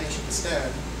 It also makes you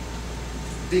distend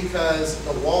because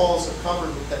the walls are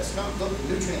covered with that scum. Look, the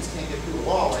nutrients can't get through the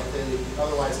wall like they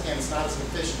otherwise can. It's not as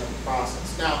efficient of a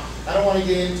process. Now, I don't want to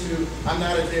get into, I'm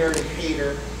not a dairy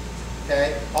hater,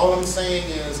 okay? All I'm saying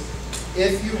is,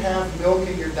 if you have milk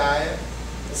in your diet,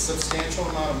 a substantial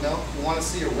amount of milk, you want to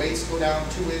see your waist go down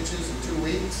 2 inches in 2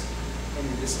 weeks, and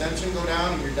your distension go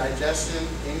down, and your digestion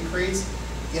increase,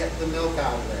 get the milk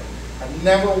out of there. I've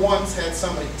never once had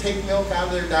somebody take milk out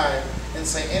of their diet and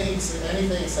say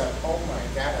anything except, oh my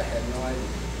God, I had no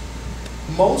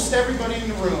idea. Most everybody in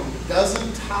the room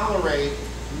doesn't tolerate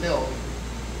milk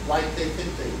like they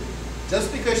think they do.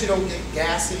 Just because you don't get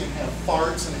gassy and have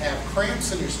farts and have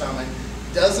cramps in your stomach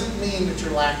doesn't mean that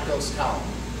you're lactose tolerant.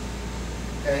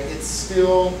 Okay, it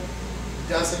still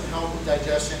doesn't help with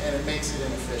digestion and it makes it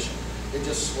inefficient. It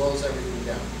just slows everything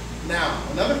down. Now,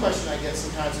 another question I get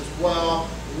sometimes is, well,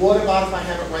 what about if I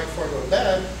have it right before I go to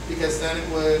bed? Because then it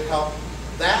would help.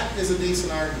 That is a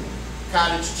decent argument.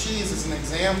 Cottage cheese is an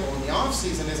example. In the off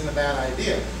season isn't a bad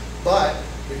idea. But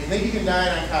if you think you can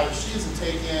diet on cottage cheese and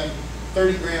take in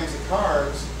 30 grams of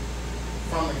carbs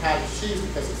from the cottage cheese,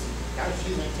 because cottage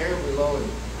cheese ain't terribly low in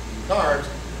carbs,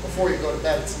 before you go to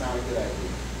bed, it's not a good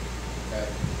idea. Okay?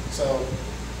 So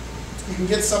you can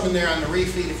get some in there on the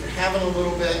refeed if you're having a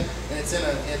little bit, and it's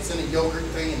in a yogurt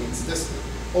thing, and it's this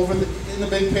in the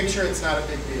big picture, it's not a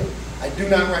big deal. I do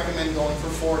not recommend going for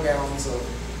 4 gallons of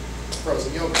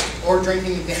frozen yogurt or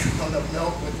drinking a gallon of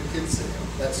milk with your kids sitting down.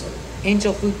 That sort of thing.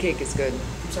 Angel food cake is good.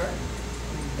 I'm sorry?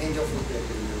 Angel food cake,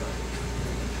 you're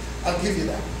right. I'll give you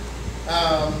that.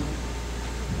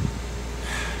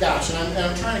 Gosh, and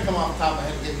I'm trying to come off the top of my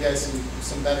head to give you guys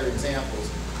some better examples.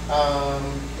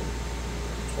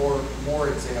 Or more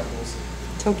examples.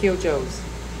 Tokyo Joe's.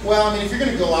 Well, I mean, if you're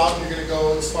going to go out and you're going to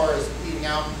go as far as eating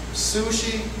out,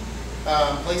 sushi,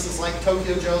 places like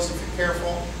Tokyo Joe's, if you're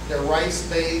careful, they're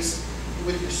rice-based.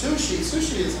 With your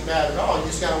sushi isn't bad at all. You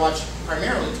just got to watch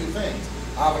primarily 2 things.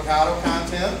 Avocado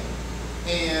content,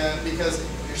 and because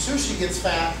your sushi gets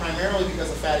fat primarily because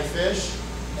of fatty fish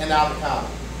and avocado.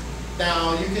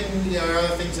 Now, you can, there are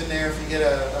other things in there. If you get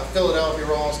a Philadelphia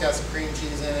roll, it's got some cream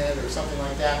cheese in it or something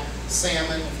like that.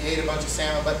 Salmon, if you ate a bunch of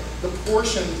salmon. But the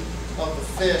portion of the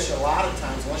fish, a lot of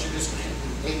times, unless you're just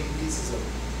eating 80 pieces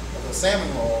of a salmon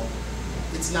roll,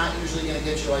 it's not usually going to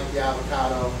get you like the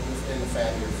avocado and the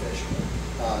fattier fish.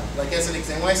 Like as an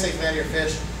example, when I say fattier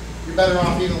fish, you're better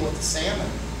off even with the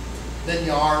salmon than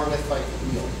you are with like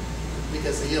the eel,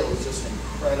 because the eel is just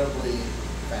incredibly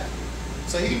fatty.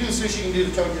 So you can do sushi, you can do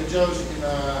the Tokyo Joe's, you can,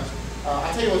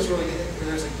 I'll tell you what's really good.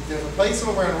 There's a place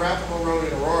over on Arapahoe Road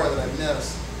in Aurora that I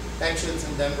missed. Actually, it's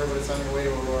in Denver, but it's on your way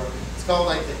to Aurora. It's called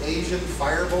like the Asian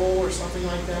Fire Bowl or something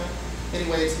like that.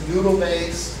 Anyway, it's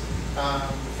noodle-based,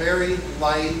 very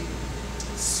light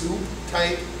soup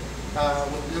type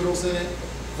with noodles in it.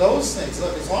 Those things,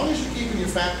 look, as long as you're keeping your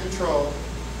fat control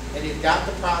and you've got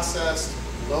the processed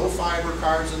low fiber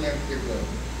carbs in there, you're good,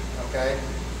 okay?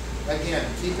 Again,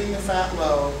 keeping the fat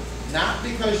low, not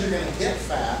because you're going to get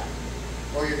fat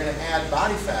or you're going to add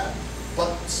body fat,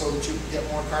 but so that you can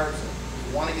get more carbs in.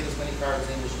 You want to get as many carbs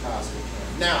in as you possibly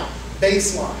can. Now,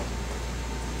 baseline.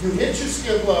 You hit your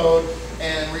skip load,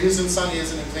 and we're using Sunday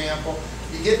as an example.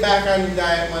 You get back on your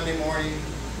diet Monday morning,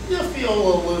 you feel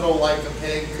a little like a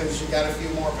pig because you got a few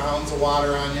more pounds of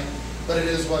water on you, but it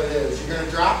is what it is. You're going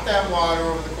to drop that water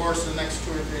over the course of the next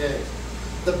 2 or 3 days.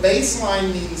 The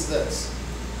baseline means this,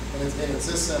 and it's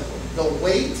this simple. The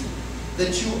weight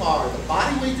that you are, the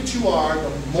body weight that you are,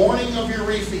 the morning of your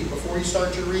refeed, before you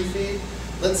start your refeed,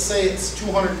 let's say it's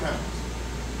 200 pounds.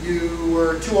 You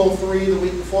were 203 the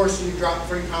week before, so you dropped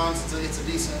 3 pounds. It's a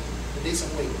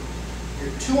decent weight.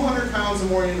 You're 200 pounds the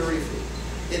morning to refeed.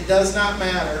 It does not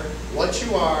matter what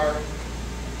you are.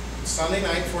 Sunday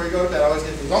night before you go to bed, I always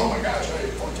get these, oh my gosh, I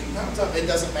ate 14 pounds up. It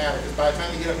doesn't matter, because by the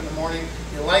time you get up in the morning,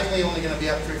 you're likely only going to be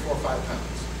up 3, 4, 5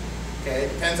 pounds. Okay,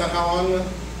 it depends on how long the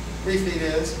refeed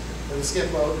is, or the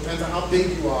skip load. It depends on how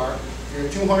big you are.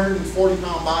 If you're a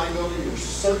 240-pound bodybuilder, you're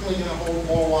certainly going to hold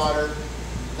more water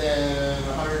than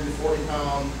a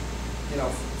 140-pound,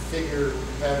 figure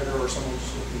competitor or someone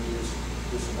just looking to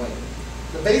use some weight.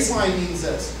 The baseline means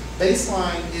this.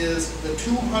 Baseline is the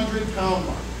 200-pound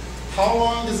mark. How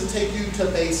long does it take you to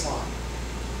baseline?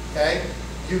 Okay?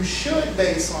 You should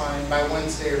baseline by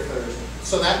Wednesday or Thursday.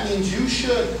 So that means you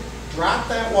should drop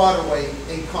that water weight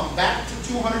and come back to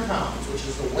 200 pounds, which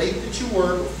is the weight that you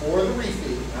were before the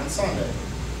refeed on Sunday,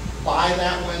 by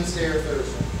that Wednesday or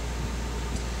Thursday.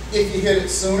 If you hit it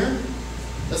sooner,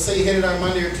 let's say you hit it on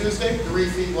Monday or Tuesday, the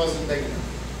refeed wasn't big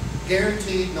enough.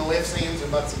 Guaranteed, no ifs, ands, or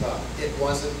buts about it. It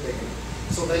wasn't big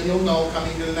enough. So then you'll know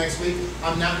coming to the next week,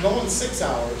 I'm not going 6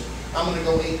 hours, I'm going to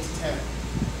go 8 to 10.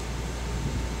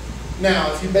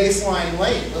 Now, if you baseline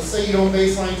late, let's say you don't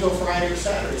baseline until Friday or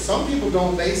Saturday. Some people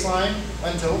don't baseline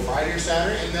until Friday or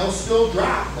Saturday, and they'll still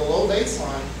drop below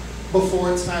baseline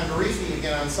before it's time to refeed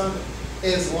again on Sunday.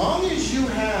 As long as you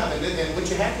have, and what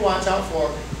you have to watch out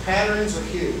for, patterns are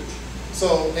huge.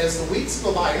 So as the weeks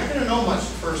go by, you're not going to know much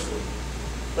the first week.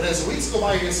 But as the weeks go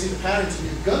by, you're going to see the patterns, and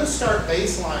you're going to start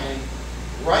baselining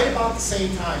right about the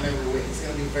same time every week. It's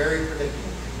going to be very predictable.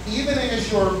 Even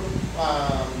as your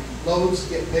loads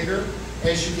get bigger,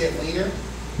 as you get leaner,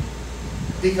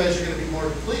 because you're going to be more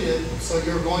depleted, so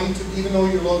you're going to, even though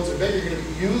your loads are bigger, you're going to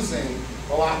be using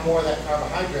a lot more of that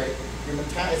carbohydrate.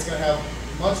 It's going to have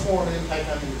much more of an impact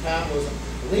on your metabolism.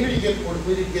 The leaner you get, the more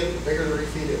depleted you get, the bigger the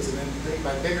refeed is. And then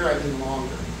by bigger, I mean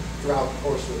longer throughout the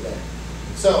course of the day.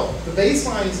 So the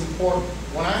baseline is important.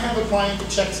 When I have a client that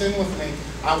checks in with me,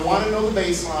 I want to know the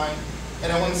baseline.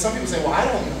 And when some people say, well, I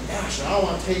don't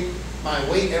want to take my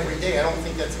weight every day, I don't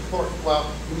think that's important. Well,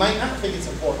 you might not think it's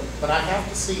important, but I have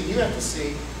to see, you have to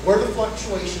see where the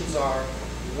fluctuations are,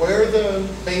 where the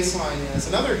baseline is.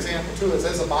 Another example too is,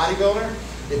 as a bodybuilder,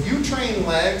 if you train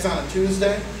legs on a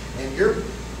Tuesday and you're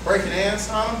breaking ass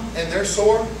on them and they're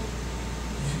sore,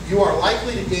 you are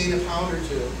likely to gain a pound or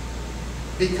two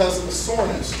because of the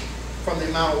soreness from the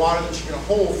amount of water that you're going to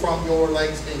hold from your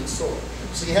legs being sore.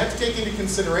 So you have to take into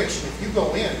consideration, if you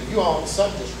go in and you all of a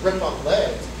sudden just rip up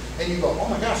legs and you go, oh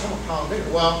my gosh, I'm a pound bigger.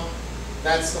 Well,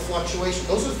 that's the fluctuation.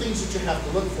 Those are the things that you have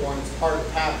to look for, and it's part of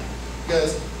the pattern.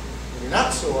 Because when you're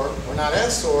not sore, or not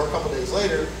as sore, a couple days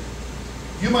later,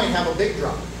 you might have a big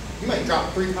drop. You might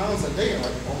drop 3 pounds a day and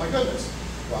you're like, oh my goodness.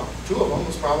 Well, 2 of them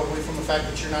was probably from the fact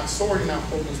that you're not sore, you're not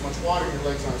holding as much water, your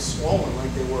legs aren't swollen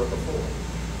like they were before.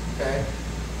 Okay?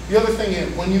 The other thing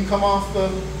is, when you come off the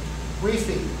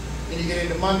refeed and you get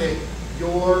into Monday,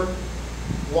 your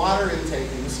water intake,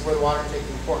 and this is where the water intake is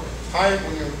important. Higher,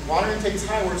 when your water intake is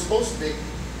high where it's supposed to be,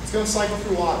 it's going to cycle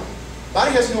through water. The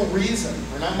body has no reason,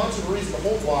 or not much of a reason, to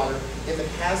hold water if it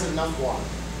has enough water.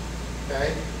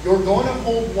 Okay? You're going to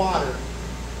hold water.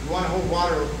 You want to hold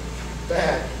water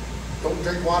bad. Don't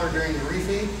drink water during your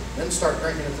refeed, then start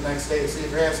drinking it the next day to see if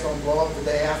your ass don't blow up the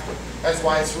day after. That's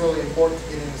why it's really important to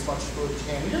get in as much fluid as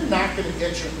you can. You're not going to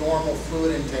get your normal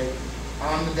fluid intake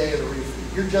on the day of the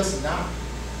refeed. You're just not.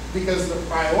 Because the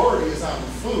priority is on the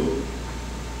food.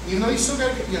 Even though you still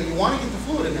got to get, you want to get the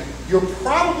fluid in there, you're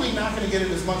probably not going to get it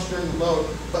as much during the load,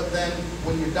 but then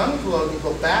when you're done with the load, you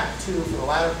go back to, for the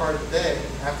latter part of the day,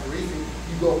 after the refeed,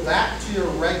 you go back to your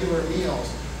regular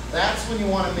meals. That's when you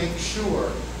want to make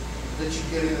sure that you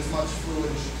get in as much fluid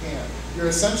as you can. You're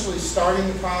essentially starting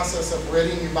the process of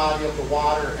ridding your body of the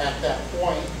water at that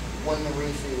point when the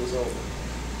refeed is over.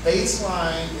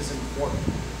 Baseline is important.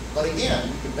 But again,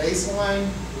 you can baseline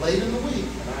late in the week,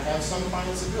 and I have some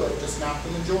clients that do it, just not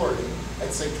the majority.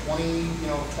 I'd say 25%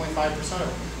 of them.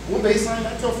 We'll baseline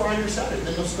that till Friday or Saturday,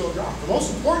 then they'll still drop. The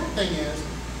most important thing is,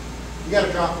 you got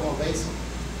to drop below baseline.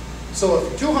 So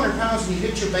if you're 200 pounds and you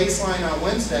hit your baseline on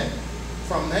Wednesday,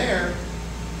 from there,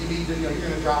 you're going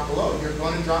to drop below. You're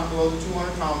going to drop below the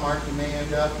 200-pound mark. You may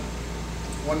end up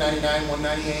 199,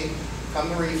 198, come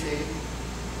the refeed.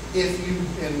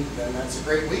 And that's a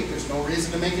great week. There's no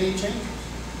reason to make any changes.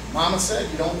 Mama said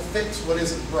you don't fix what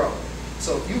isn't broke.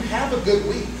 So if you have a good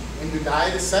week and your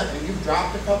diet is set and you've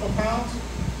dropped a couple pounds,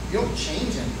 you don't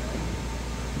change anything.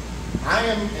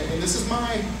 And this is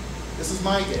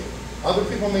my gig. Other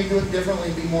people may do it differently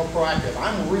and be more proactive.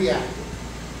 I'm reactive.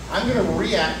 I'm going to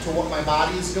react to what my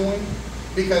body is doing,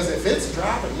 because if it's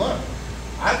dropping, look,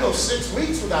 I go 6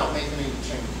 weeks without making any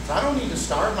changes. I don't need to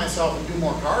starve myself and do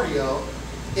more cardio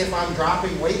if I'm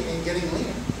dropping weight and getting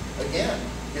lean. Again,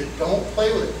 you don't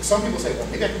play with it. Some people say, well,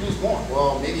 maybe I can lose more.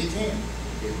 Well, maybe you can.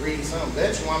 You're a greedy son of a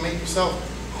bitch. You want to make yourself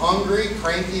hungry,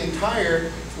 cranky, and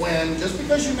tired, when just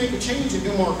because you make a change and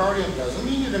do more cardio doesn't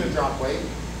mean you're going to drop weight.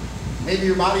 Maybe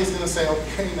your body's going to say,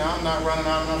 okay, now I'm not running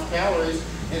out enough calories,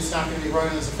 and it's not going to be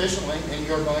running as efficiently, and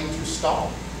you're going to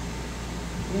stall.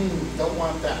 Don't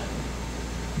want that.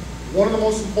 One of the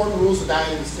most important rules of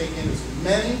dieting is take in as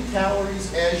many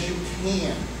calories as you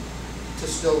can to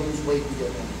still lose weight and get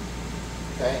lean.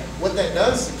 Okay? What that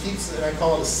does is it keeps it, I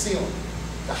call it a ceiling.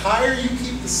 The higher you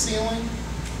keep the ceiling,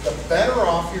 the better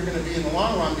off you're going to be in the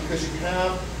long run because you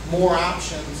have more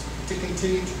options to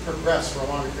continue to progress for a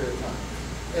longer period of time.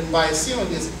 And by a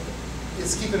ceiling is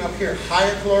it's keeping up here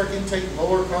higher caloric intake,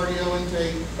 lower cardio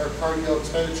intake, or cardio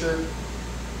expenditure,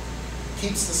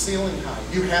 keeps the ceiling high.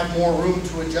 You have more room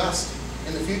to adjust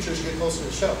in the future as you get closer to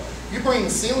the show. You bring the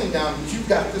ceiling down and you've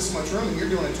got this much room and you're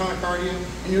doing a ton of cardio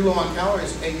and you're low on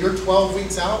calories and you're 12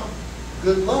 weeks out,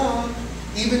 good luck.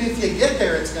 Even if you get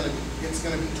there, it's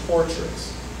gonna be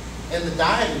torturous. And the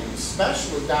dieting,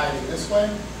 especially dieting this way,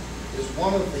 is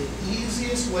one of the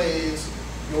easiest ways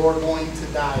you're going to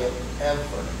diet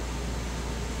ever.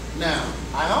 Now,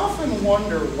 I often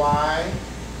wonder why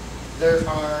there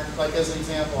aren't, like as an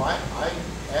example, I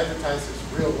advertise this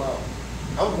real well.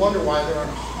 I would wonder why there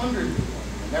aren't 100 people,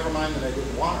 and never mind that I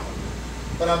didn't want them.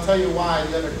 But I'll tell you why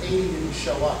the other 80 didn't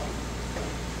show up.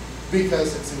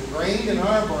 Because it's ingrained in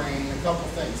our brain a couple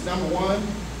things. Number one,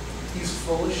 he's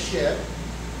full of shit.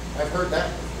 I've heard that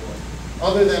before.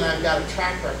 Other than I've got a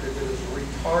track record that is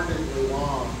retardedly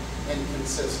long and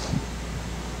consistent.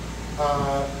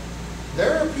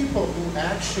 There are people who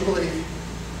actually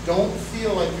don't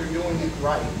feel like they're doing it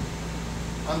right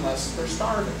unless they're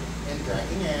starving and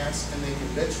dragging ass and they can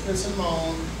bitch, piss, and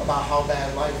moan about how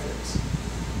bad life is.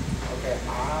 Okay,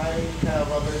 I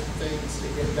have other things to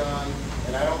get done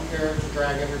and I don't care to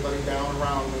drag everybody down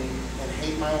around me and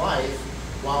hate my life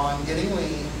while I'm getting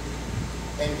lean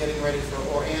and getting ready for,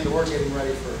 or getting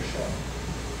ready for a show.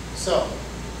 So,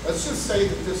 let's just say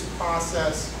that this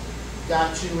process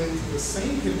got you into the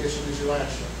same condition as your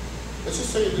last show. Let's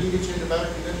just say it didn't get you into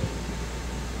better condition.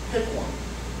 Pick one.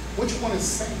 Which one is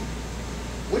sane?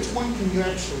 Which one can you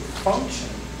actually function?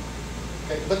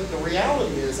 Okay, but the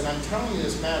reality is, and I'm telling you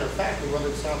this matter of factly, whether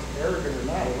it sounds arrogant or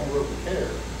not, I don't really care.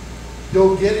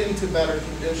 You'll get into better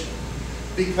condition.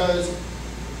 Because,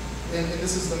 and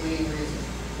this is the main reason,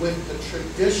 with the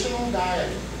traditional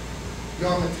diet,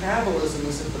 your metabolism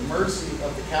is at the mercy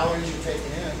of the calories you're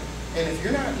taking in. And if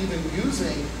you're not even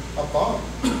using a bump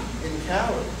in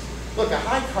calories, look, a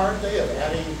high carb day of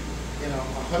adding,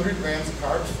 100 grams of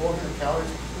carbs, 400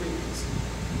 calories, please.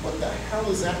 What the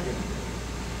hell is that going to do?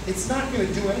 It's not going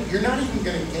to do anything. You're not even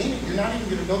going to gain it. You're not even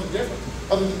going to know the difference,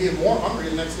 other than being more hungry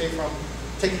the next day from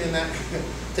taking in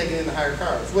the higher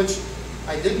carbs, which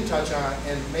I didn't touch on.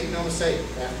 And make no mistake,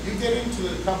 after you get into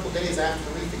a couple of days after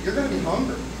the week, you're going to be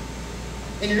hungry.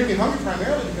 And you're going to be hungry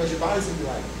primarily because your body's going to be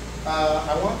like,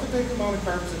 I want the big amount of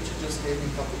carbs that you just gave me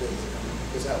a couple days ago,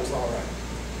 because that was all right.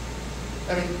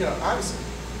 I mean, obviously,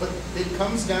 but it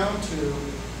comes down to,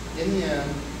 in the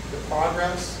end, the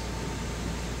progress,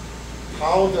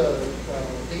 how the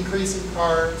increase in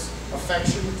carbs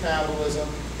affects your metabolism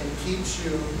and keeps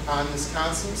you on this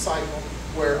constant cycle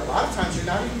where a lot of times you're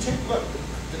not even changing. Look,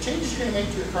 the changes you're going to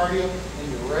make to your cardio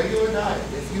and your regular diet,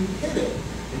 if you hit it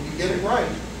and you get it right,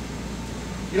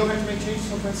 you don't have to make changes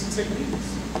until, for instance, 6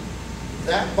 weeks.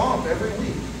 That bump every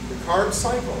week, the carb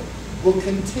cycle, will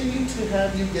continue to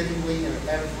have you getting leaner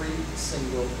every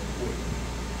single week.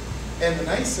 And the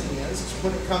nice thing is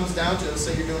when it comes down to,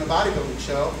 say you're doing a bodybuilding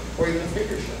show or even a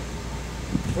figure show,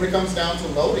 when it comes down to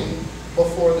loading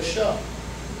before the show,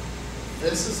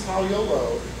 this is how you'll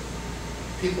load.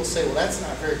 People say, well, that's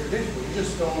not very predictable. You're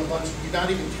just throwing a bunch of, you're not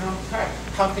even counting carbs.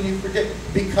 How can you predict?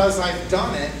 Because I've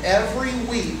done it every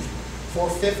week for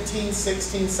 15,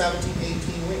 16, 17,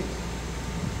 18 weeks.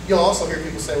 You'll also hear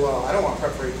people say, well, I don't want to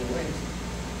prep for 18 weeks.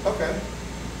 Okay.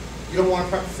 You don't want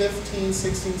to prep 15,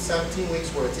 16, 17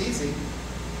 weeks where it's easy,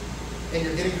 and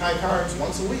you're getting high carbs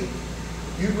once a week.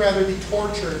 You'd rather be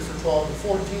tortured for 12 to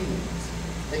 14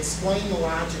 weeks. Explain the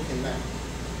logic in that.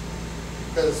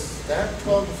 Because that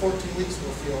 12 to 14 weeks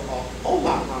will feel a whole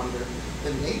lot longer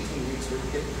than the 18 weeks where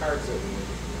you're getting carbs every week.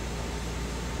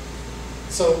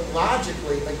 So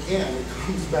logically, again, it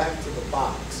comes back to the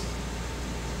box.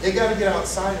 You got to get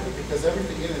outside of it because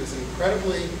everything in it is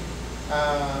incredibly,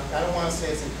 I don't want to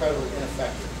say it's incredibly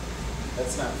ineffective.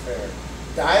 That's not fair.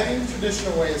 Dieting the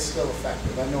traditional way is still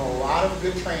effective. I know a lot of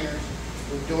good trainers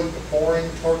who do it the boring,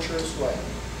 torturous way.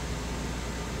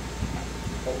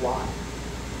 But why?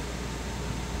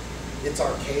 It's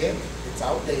archaic, it's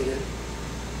outdated.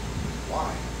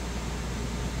 Why?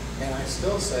 And I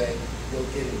still say, you'll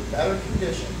get in better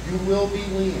condition. You will be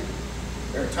leaner.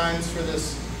 There are times for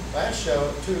this last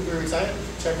show, 2 to 3 weeks, I had to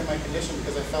keep checking my condition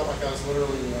because I felt like I was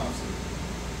literally in the off-season.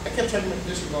 I kept checking my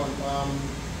condition going,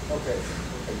 okay,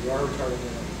 you are retarded.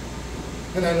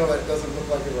 And I know that doesn't look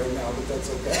like it right now, but that's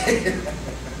okay.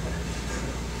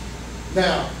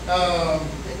 Now,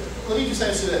 let me just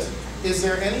ask you this. Is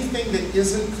there anything that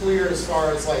isn't clear as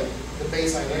far as like the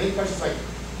baseline? Any questions like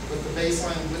with the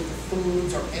baseline, with the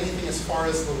foods, or anything as far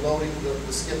as the loading,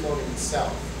 the skip loading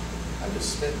itself? I'm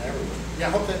just spitting everywhere. Yeah,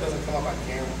 I hope that doesn't come up on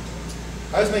camera.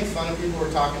 I always make fun of people who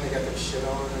are talking, they got their shit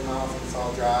all in their mouth and it's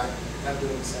all dry, and I'm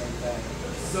doing the same thing.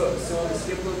 So on the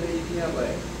skip load day, you can have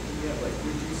like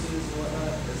fruit juices and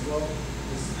whatnot as well?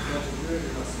 Just not good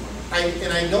or not so much?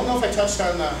 And I don't know if I touched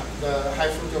on the high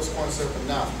fructose corn syrup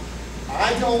enough.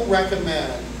 I don't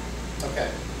recommend, okay,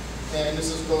 and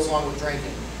this goes along with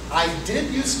drinking. I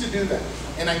did used to do that,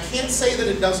 and I can't say that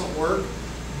it doesn't work,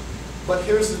 but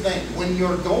here's the thing. When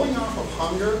you're going off of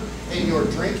hunger and you're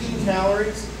drinking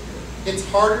calories, it's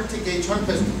harder to gauge hunger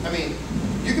because, I mean,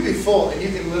 you can be full and you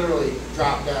can literally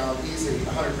drop down easily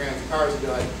 100 grams of carbs and be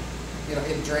like, you know,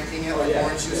 in drinking it, like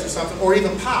orange juice or something, or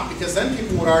even pop, because then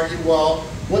people would argue, well,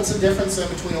 what's the difference then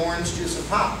between orange juice and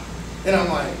pop? And I'm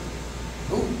like,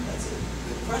 ooh, that's a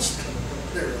good question.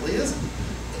 There really isn't.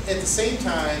 At the same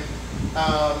time,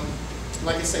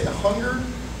 like I say, the hunger,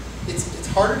 it's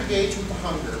harder to gauge with the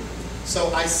hunger.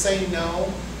 So I say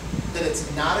no, that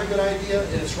it's not a good idea,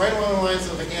 and it's right along the lines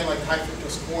of, again, like high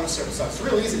fructose corn syrup stuff. It's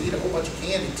real easy to eat a whole bunch of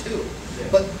candy too. Yeah.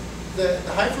 But the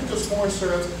high fructose corn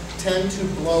syrups tend to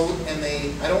bloat, and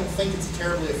I don't think it's a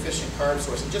terribly efficient carb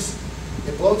source.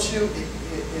 It bloats you.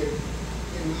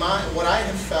 What I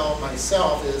have felt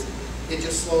myself is it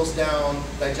just slows down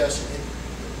digestion.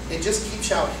 It just keeps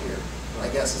you out here, I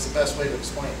guess is the best way to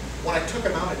explain it. When I took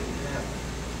them out, I didn't have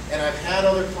them. And I've had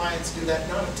other clients do that,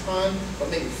 not a ton, but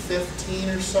maybe 15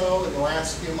 or so in the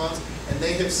last few months, and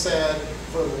they have said,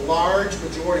 for the large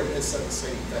majority of them, has said the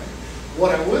same thing.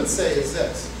 What I would say is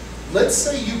this. Let's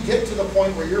say you get to the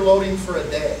point where you're loading for a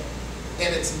day,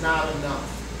 and it's not enough.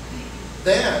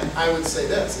 Then I would say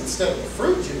this. Instead of the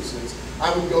fruit juices,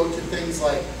 I would go to things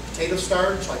like potato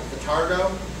starch, like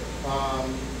Vitargo,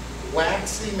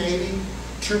 waxy maybe.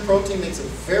 True Protein makes a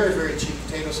very, very cheap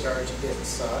potato starch. It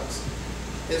sucks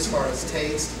as far as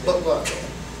taste, but look,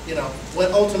 you know,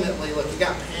 ultimately, look, you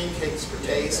got pancakes for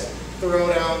taste.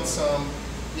 Throw down some,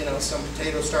 you know, some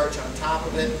potato starch on top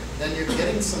of it. Then you're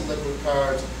getting some liquid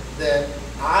carbs that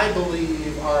I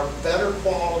believe are better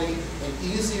quality and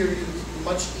easier to use,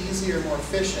 much easier, more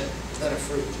efficient than a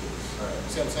fruit juice.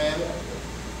 See what I'm saying?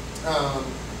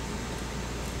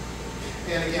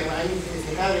 And again, if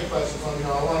you have any questions, let me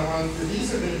know. I want to run through.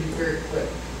 These are going to be very quick.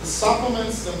 The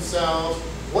supplements themselves,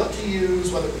 what to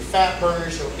use, whether it be fat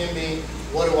burners, yohimbine,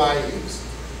 what do I use?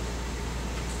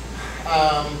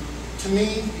 To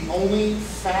me, the only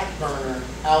fat burner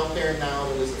out there now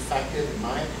that is effective, in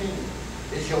my opinion,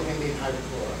 is yohimbine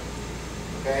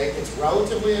hydrochloride. Okay, it's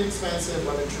relatively inexpensive,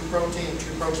 whether True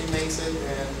Protein makes it,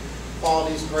 and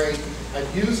quality is great.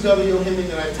 I've used other yohimbine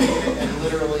that I've taken it, and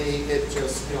literally, it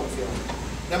just, you don't feel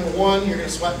it. Number one, you're going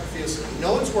to sweat profusely. You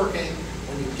know it's working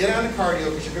when you get on a cardio,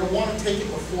 because you're going to want to take it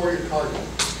before your cardio.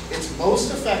 It's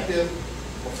most effective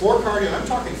before cardio, and I'm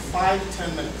talking 5 to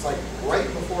 10 minutes, like right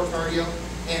before cardio,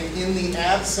 and in the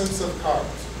absence of carbs,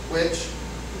 which,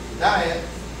 with your diet,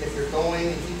 if you're going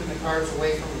and keeping the carbs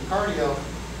away from your cardio,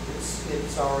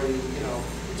 it's already, you know,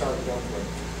 it's already done for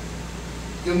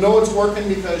it. You'll know it's working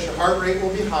because your heart rate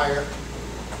will be higher.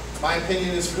 My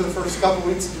opinion is for the first couple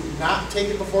weeks, do not take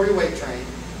it before you weight train,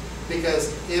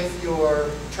 because if you're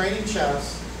training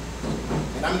chest,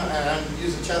 and I'm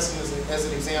using chest as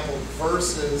an example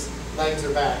versus legs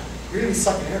or back, you're going to be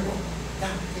sucking air going,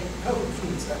 God, I can't cover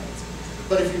between these guys.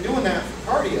 But if you're doing that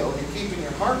for cardio and you're keeping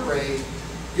your heart rate,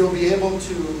 you'll be able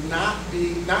to not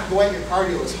go at your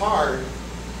cardio as hard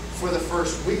for the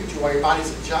first week or two while your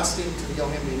body's adjusting to the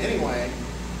yohimbine anyway,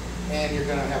 and you're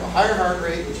going to have a higher heart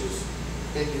rate, which is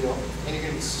a big deal, and you're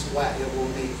going to be sweat. It will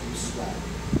make you sweat.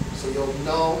 So you'll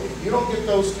know if you don't get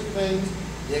those two things,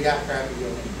 you got crappy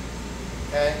yohimbine.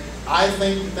 Okay? I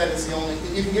think that is the only,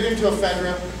 you can get into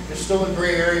ephedra, you're still in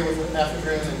gray area with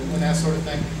ephedrine and that sort of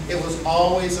thing. It was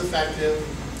always effective.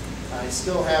 I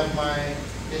still have my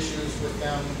issues with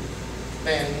them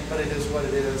banning it, but it is what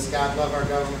it is. God love our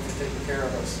government for taking care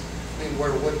of us. I mean,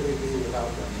 where would we be without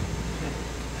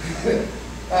them?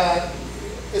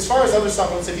 As far as other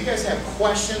supplements, if you guys have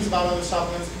questions about other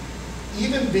supplements,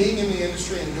 even being in the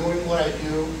industry and doing what I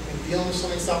do and dealing with so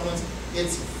many supplements,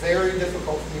 it's very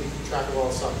difficult for me to keep track of all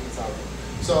the supplements out there.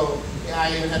 So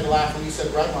I even had to laugh when you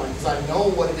said Redline, because I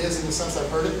know what it is in the sense I've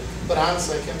heard it, but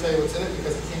honestly I can't tell you what's in it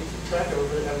because I can't keep track of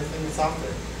everything that's out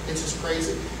there. It's just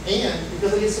crazy. And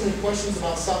because I get so many questions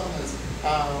about supplements,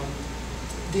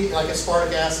 like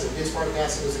aspartic acid. The aspartic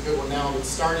acid is a good one now. It's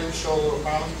starting to show a little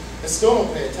promise. I still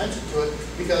don't pay attention to it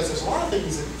because there's a lot of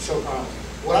things that show promise.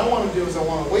 What I want to do is I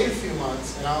want to wait a few months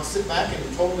happens, and I'll sit back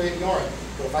and totally ignore it.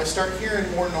 But if I start hearing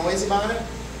more noise about it,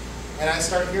 and I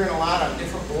start hearing a lot on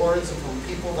different boards and from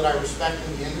people that I respect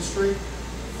in the industry,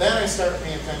 then I start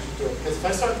paying attention to it. Because if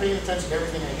I start paying attention to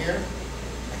everything I hear,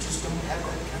 I just don't have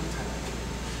that kind of time.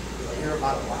 Because I hear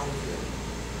about it a lot of it.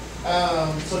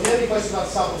 So if you have any questions about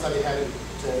supplements, I'd be happy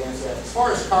to answer that. As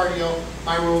far as cardio,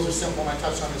 my rules are simple, and I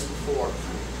touched on this before.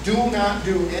 Do not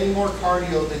do any more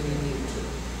cardio than you need to.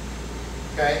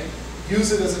 Okay?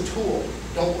 Use it as a tool.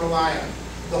 Don't rely on it.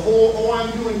 The whole, oh,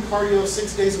 I'm doing cardio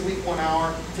 6 days a week, 1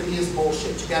 hour, to me is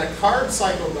bullshit. You got a carb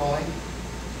cycle going.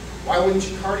 Why wouldn't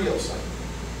you cardio cycle?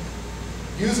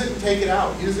 Use it and take it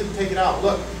out. Use it and take it out.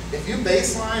 Look, if you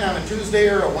baseline on a Tuesday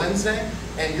or a Wednesday,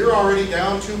 and you're already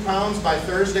down 2 pounds by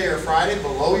Thursday or Friday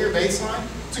below your baseline,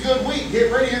 it's a good week.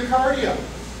 Get rid of your cardio.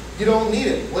 You don't need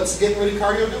it. What's getting rid of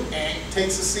cardio do? It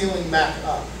takes the ceiling back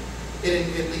up.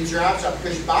 It leaves your options up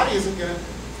because your body isn't going to,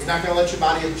 you're not going to let your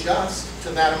body adjust to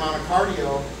that amount of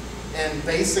cardio and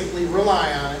basically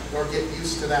rely on it or get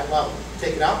used to that level.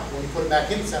 Take it out. When you put it back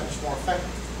in, it's that much more effective.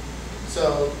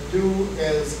 So do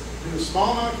as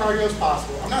small amount of cardio as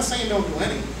possible. I'm not saying don't do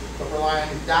any, but rely on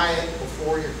your diet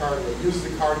before your cardio. Use the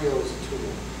cardio as a tool.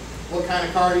 What kind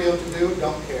of cardio to do?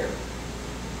 Don't care.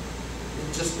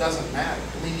 It just doesn't matter.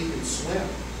 I mean, you can swim.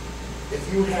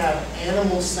 If you have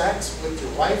animal sex with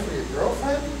your wife or your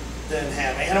girlfriend, then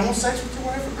have animal sex with your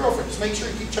wife or girlfriend. Just make sure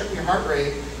you keep checking your heart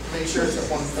rate to make sure it's at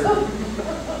 130.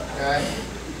 Okay?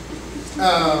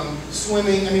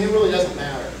 Swimming, I mean, it really doesn't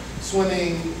matter.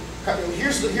 Swimming,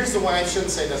 here's the why I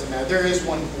shouldn't say it doesn't matter. There is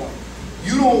one point.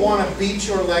 You don't want to beat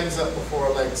your legs up before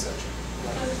a leg session.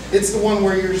 It's the one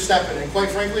where you're stepping. And quite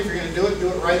frankly, if you're going to do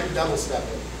it right and double step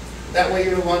it. That way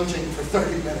you're lunging for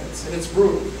 30 minutes, and it's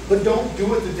brutal. But don't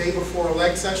do it the day before a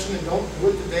leg session, and don't do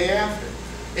it the day after.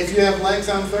 If you have legs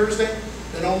on Thursday,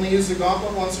 then only use the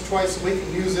gauntlet once or twice a week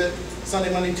and use it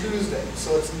Sunday, Monday, Tuesday.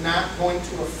 So it's not going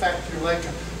to affect your leg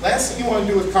training. Last thing you want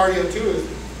to do with cardio too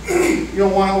is you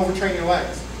don't want to overtrain your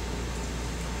legs.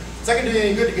 It's not going to do you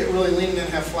any good to get really lean and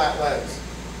have flat legs.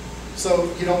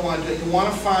 So you don't want to do it. You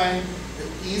want to find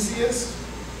the easiest,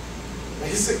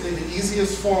 basically the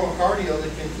easiest form of cardio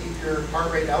that can keep your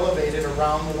heart rate elevated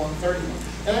around the 130 mark.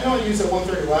 And I know I use that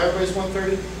 130. Why everybody's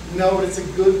 130? No, but it's a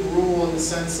good rule in the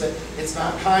sense that it's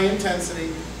not high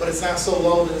intensity, but it's not so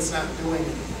low that it's not doing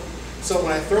anything. So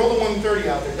when I throw the 130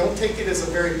 out there, don't take it as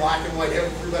a very black and white,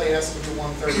 everybody has to do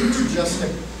 130. It's just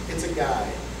it's a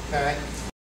guide, okay?